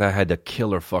that had the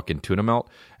killer fucking tuna melt,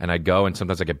 and I'd go, and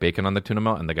sometimes I get bacon on the tuna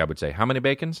melt, and the guy would say, how many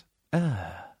bacons?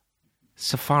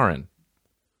 Safarin.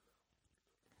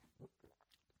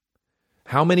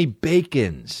 How many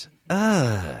bacons?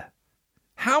 How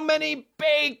many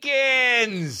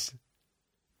bacons?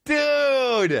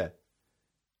 Dude!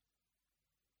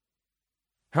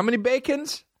 How many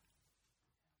bacons?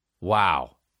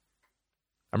 Wow.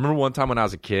 I remember one time when I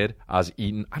was a kid, I was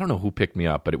eating, I don't know who picked me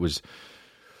up, but it was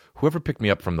whoever picked me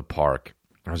up from the park.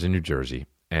 I was in New Jersey,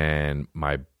 and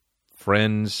my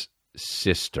friend's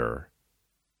sister,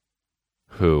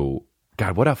 who,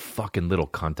 God, what a fucking little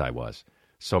cunt I was.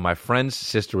 So my friend's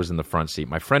sister was in the front seat.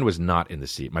 My friend was not in the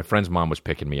seat. My friend's mom was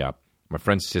picking me up. My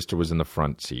friend's sister was in the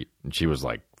front seat, and she was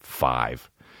like 5,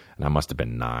 and I must have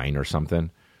been 9 or something.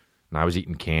 And I was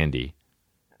eating candy.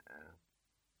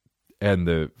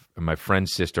 And my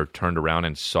friend's sister turned around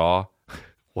and saw,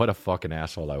 what a fucking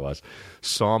asshole I was.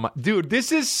 Dude,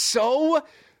 this is so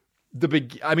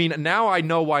I mean, now I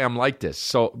know why I'm like this.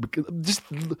 So just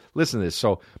listen to this.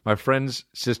 So my friend's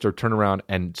sister turned around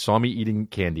and saw me eating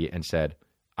candy and said,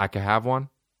 I could have one?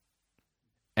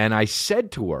 And I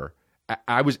said to her,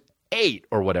 I was 8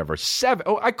 or whatever, 7.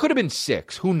 Oh, I could have been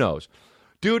 6. Who knows?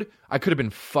 Dude, I could have been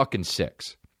fucking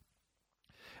 6.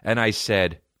 And I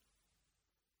said,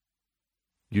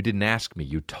 you didn't ask me.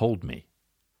 You told me.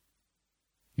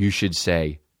 You should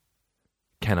say,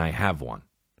 can I have one?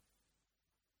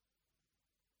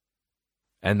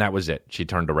 And that was it. She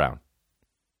turned around.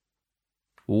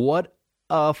 What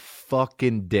a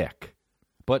fucking dick.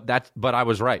 But I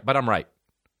was right. But I'm right.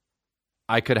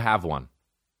 I could have one.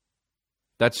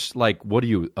 That's like, what are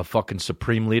you, a fucking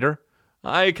supreme leader?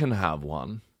 I can have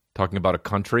one. Talking about a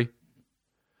country?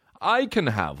 I can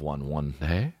have one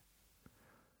day.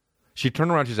 She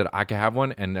turned around, she said, I can have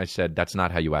one. And I said, that's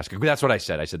not how you ask. That's what I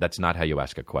said. I said, that's not how you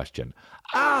ask a question.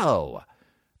 Oh,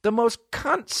 the most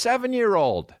cunt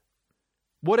 7-year-old.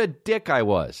 What a dick I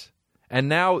was. And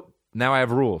now I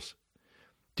have rules.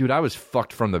 Dude, I was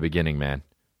fucked from the beginning, man.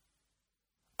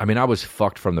 I mean, I was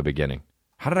fucked from the beginning.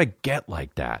 How did I get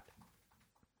like that?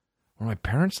 Were my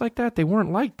parents like that? They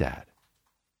weren't like that.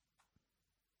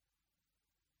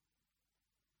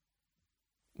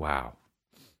 Wow.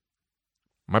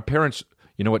 My parents,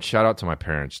 you know what? Shout out to my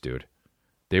parents, dude.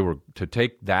 They were, to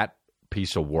take that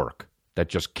piece of work that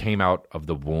just came out of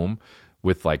the womb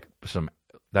with like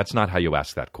that's not how you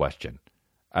ask that question.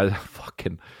 I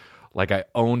fucking, like I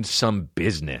owned some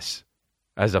business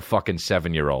as a fucking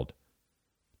 7-year-old.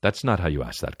 That's not how you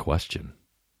ask that question.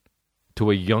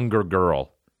 To a younger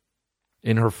girl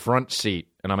in her front seat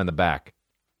and I'm in the back.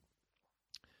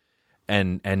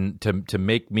 And to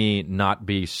make me not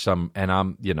be some, and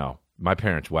I'm, you know, my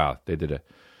parents, wow, they did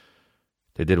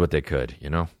what they could, you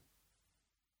know?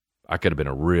 I could have been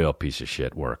a real piece of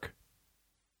shit work.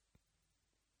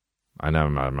 I know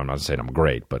I'm not saying I'm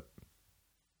great, but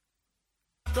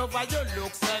Over your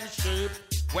looks and shape.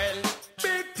 Well,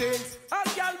 big things. A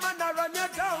girl man run you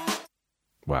down.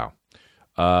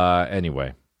 wow.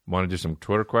 Anyway, want to do some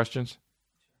Twitter questions?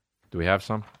 Do we have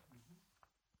some?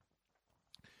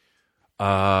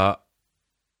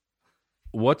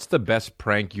 What's the best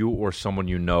prank you or someone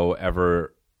you know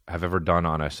have ever done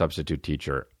on a substitute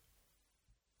teacher?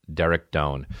 Derek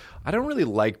Doan. I don't really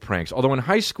like pranks, although in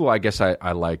high school I guess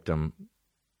I liked them.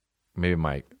 Maybe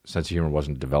my sense of humor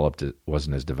wasn't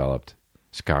as developed,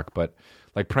 Skok, but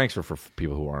like pranks are for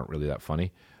people who aren't really that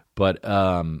funny. But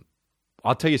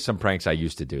I'll tell you some pranks I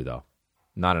used to do though,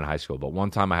 not in high school. But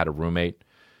one time I had a roommate,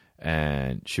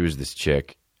 and she was this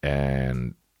chick,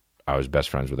 and I was best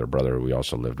friends with her brother, who we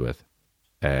also lived with,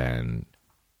 and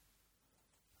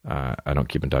I don't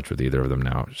keep in touch with either of them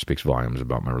now. It speaks volumes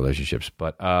about my relationships.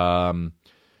 But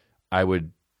I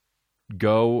would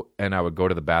go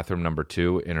to the bathroom number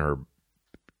 2 in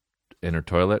her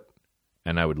toilet,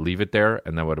 and I would leave it there,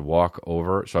 and then I would walk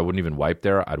over. So I wouldn't even wipe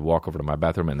there. I'd walk over to my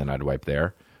bathroom, and then I'd wipe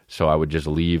there. So I would just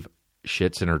leave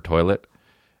shits in her toilet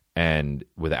and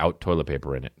without toilet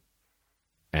paper in it.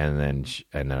 And then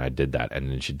I did that,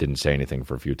 and then she didn't say anything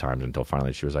for a few times until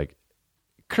finally she was like,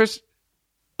 "Chris,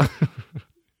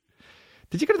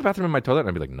 did you go to the bathroom in my toilet?" And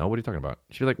I'd be like, "No, what are you talking about?"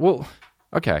 She'd be like, "Well,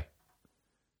 okay."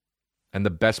 And the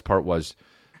best part was,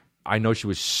 I know she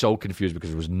was so confused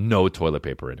because there was no toilet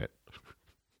paper in it.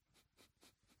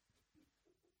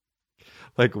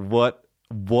 Like, what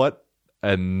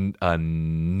a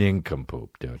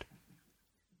nincompoop, dude.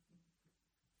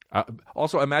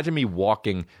 Also, imagine me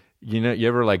walking. You know, you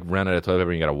ever like run out of toilet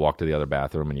paper and you got to walk to the other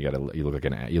bathroom, and you look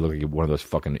like one of those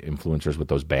fucking influencers with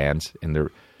those bands, and they're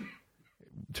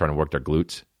trying to work their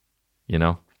glutes. You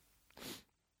know,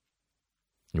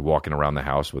 you're walking around the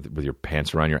house with your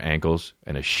pants around your ankles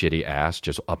and a shitty ass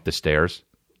just up the stairs.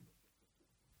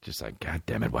 Just like, God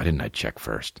damn it, why didn't I check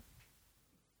first?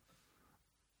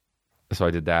 So I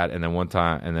did that, and then one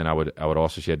time, and then I would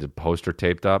also, she had the poster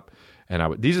taped up,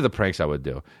 and these are the pranks I would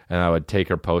do, and I would take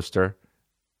her poster,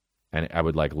 and I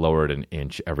would like lower it an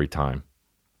inch every time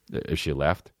if she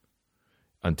left,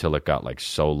 until it got like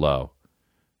so low,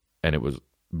 and it was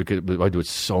because I do it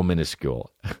so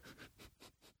minuscule,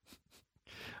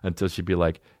 until she'd be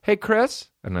like, "Hey, Chris,"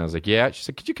 and I was like, "Yeah." She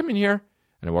said, "Could you come in here?"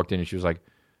 And I walked in, and she was like,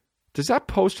 "Does that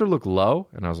poster look low?"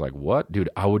 And I was like, "What?" Dude,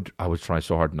 I was trying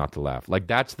so hard not to laugh. Like,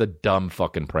 that's the dumb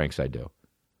fucking pranks I do.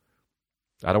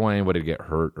 I don't want anybody to get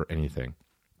hurt or anything.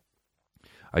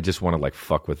 I just want to, like,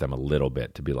 fuck with them a little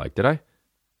bit to be like, did I?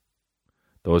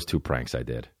 Those 2 pranks I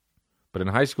did. But in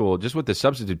high school, just with the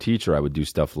substitute teacher, I would do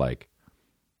stuff like,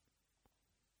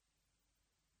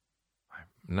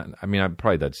 I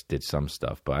probably did some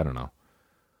stuff, but I don't know.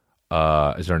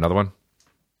 Is there another one?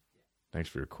 Thanks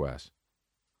for your request.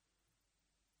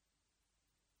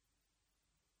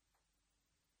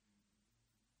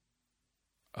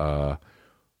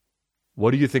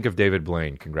 What do you think of David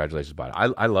Blaine? Congratulations, buddy.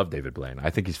 I love David Blaine.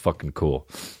 I think he's fucking cool.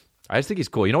 I just think he's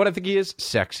cool. You know what I think he is?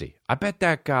 Sexy. I bet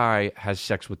that guy has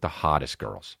sex with the hottest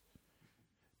girls.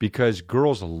 Because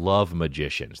girls love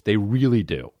magicians. They really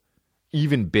do.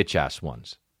 Even bitch-ass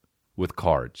ones with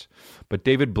cards. But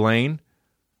David Blaine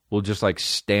will just like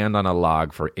stand on a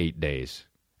log for 8 days.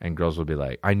 And girls will be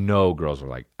like, I know girls are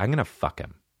like, I'm going to fuck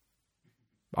him.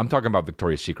 I'm talking about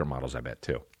Victoria's Secret models, I bet,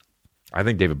 too. I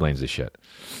think David Blaine's the shit.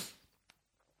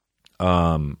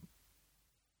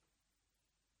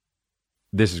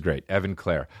 This is great. Evan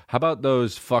Clare. How about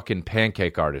those fucking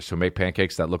pancake artists who make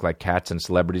pancakes that look like cats and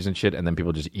celebrities and shit, and then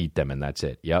people just eat them and that's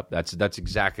it? Yep, that's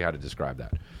exactly how to describe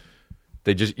that.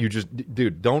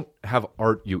 Dude, don't have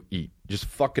art, you eat. Just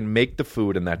fucking make the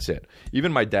food and that's it.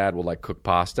 Even my dad will like cook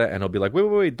pasta and he'll be like,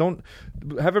 wait, don't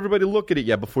have everybody look at it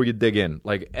yet before you dig in.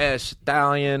 Like,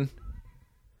 stallion.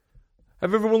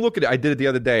 Have everyone look at it. I did it the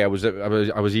other day. I was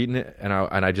eating it and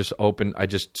I just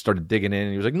started digging in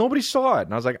and he was like, nobody saw it.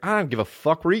 And I was like, I don't give a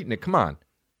fuck, we're eating it. Come on.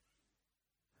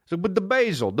 So, but the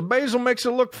basil makes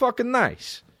it look fucking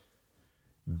nice.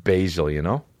 Basil, you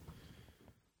know?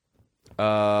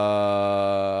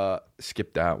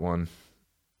 Skip that one.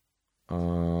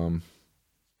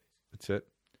 That's it.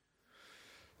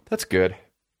 That's good.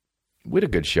 We had a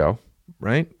good show,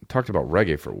 right? Talked about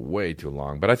reggae for way too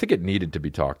long, but I think it needed to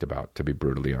be talked about, to be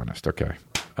brutally honest. Okay.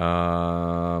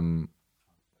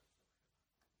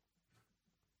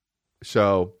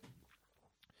 So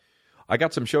I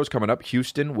got some shows coming up: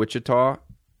 Houston, Wichita,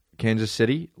 Kansas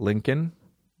City, Lincoln,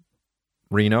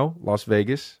 Reno, Las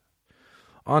Vegas.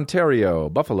 Ontario,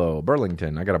 Buffalo,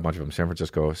 Burlington. I got a bunch of them. San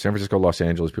Francisco, Los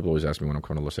Angeles. People always ask me when I'm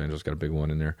coming to Los Angeles. Got a big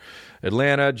one in there.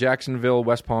 Atlanta, Jacksonville,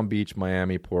 West Palm Beach,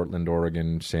 Miami, Portland,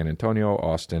 Oregon, San Antonio,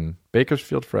 Austin,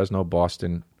 Bakersfield, Fresno,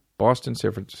 Boston,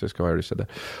 San Francisco. I already said that.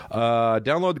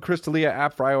 Download the Crystalia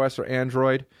app for iOS or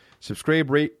Android. Subscribe,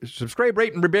 rate, and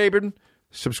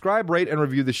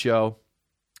review the show.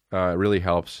 It really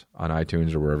helps on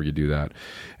iTunes or wherever you do that.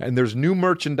 And there's new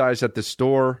merchandise at the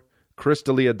store,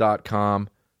 Crystalia.com.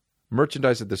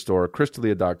 Merchandise at the store,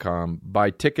 Crystalia.com. Buy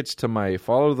tickets to my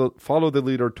Follow the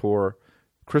Leader tour,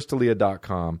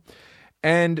 Crystalia.com.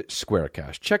 And Square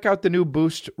Cash. Check out the new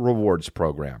Boost Rewards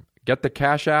program. Get the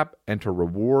Cash App, enter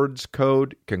rewards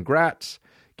code. Congrats.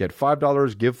 Get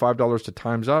 $5, give $5 to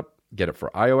Time's Up. Get it for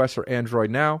iOS or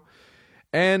Android now.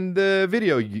 And the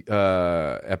video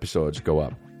episodes go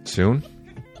up soon.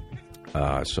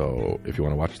 So if you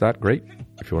want to watch that, great.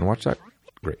 If you want to watch that,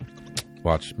 great.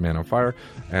 Watch Man on Fire.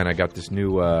 And I got this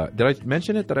new... did I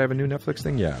mention it, that I have a new Netflix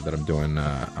thing? Yeah, that I'm doing.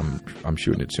 I'm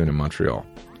shooting it soon in Montreal,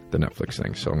 the Netflix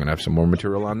thing. So I'm going to have some more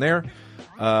material on there.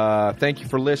 Thank you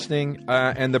for listening.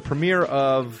 And the premiere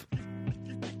of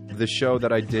the show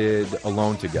that I did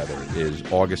Alone Together is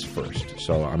August 1st.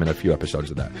 So I'm in a few episodes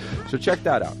of that. So check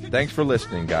that out. Thanks for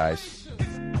listening, guys.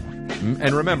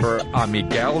 And remember, I'm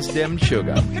Miguel's Dem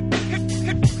Sugar.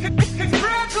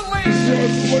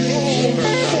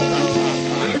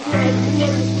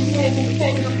 Congratulations!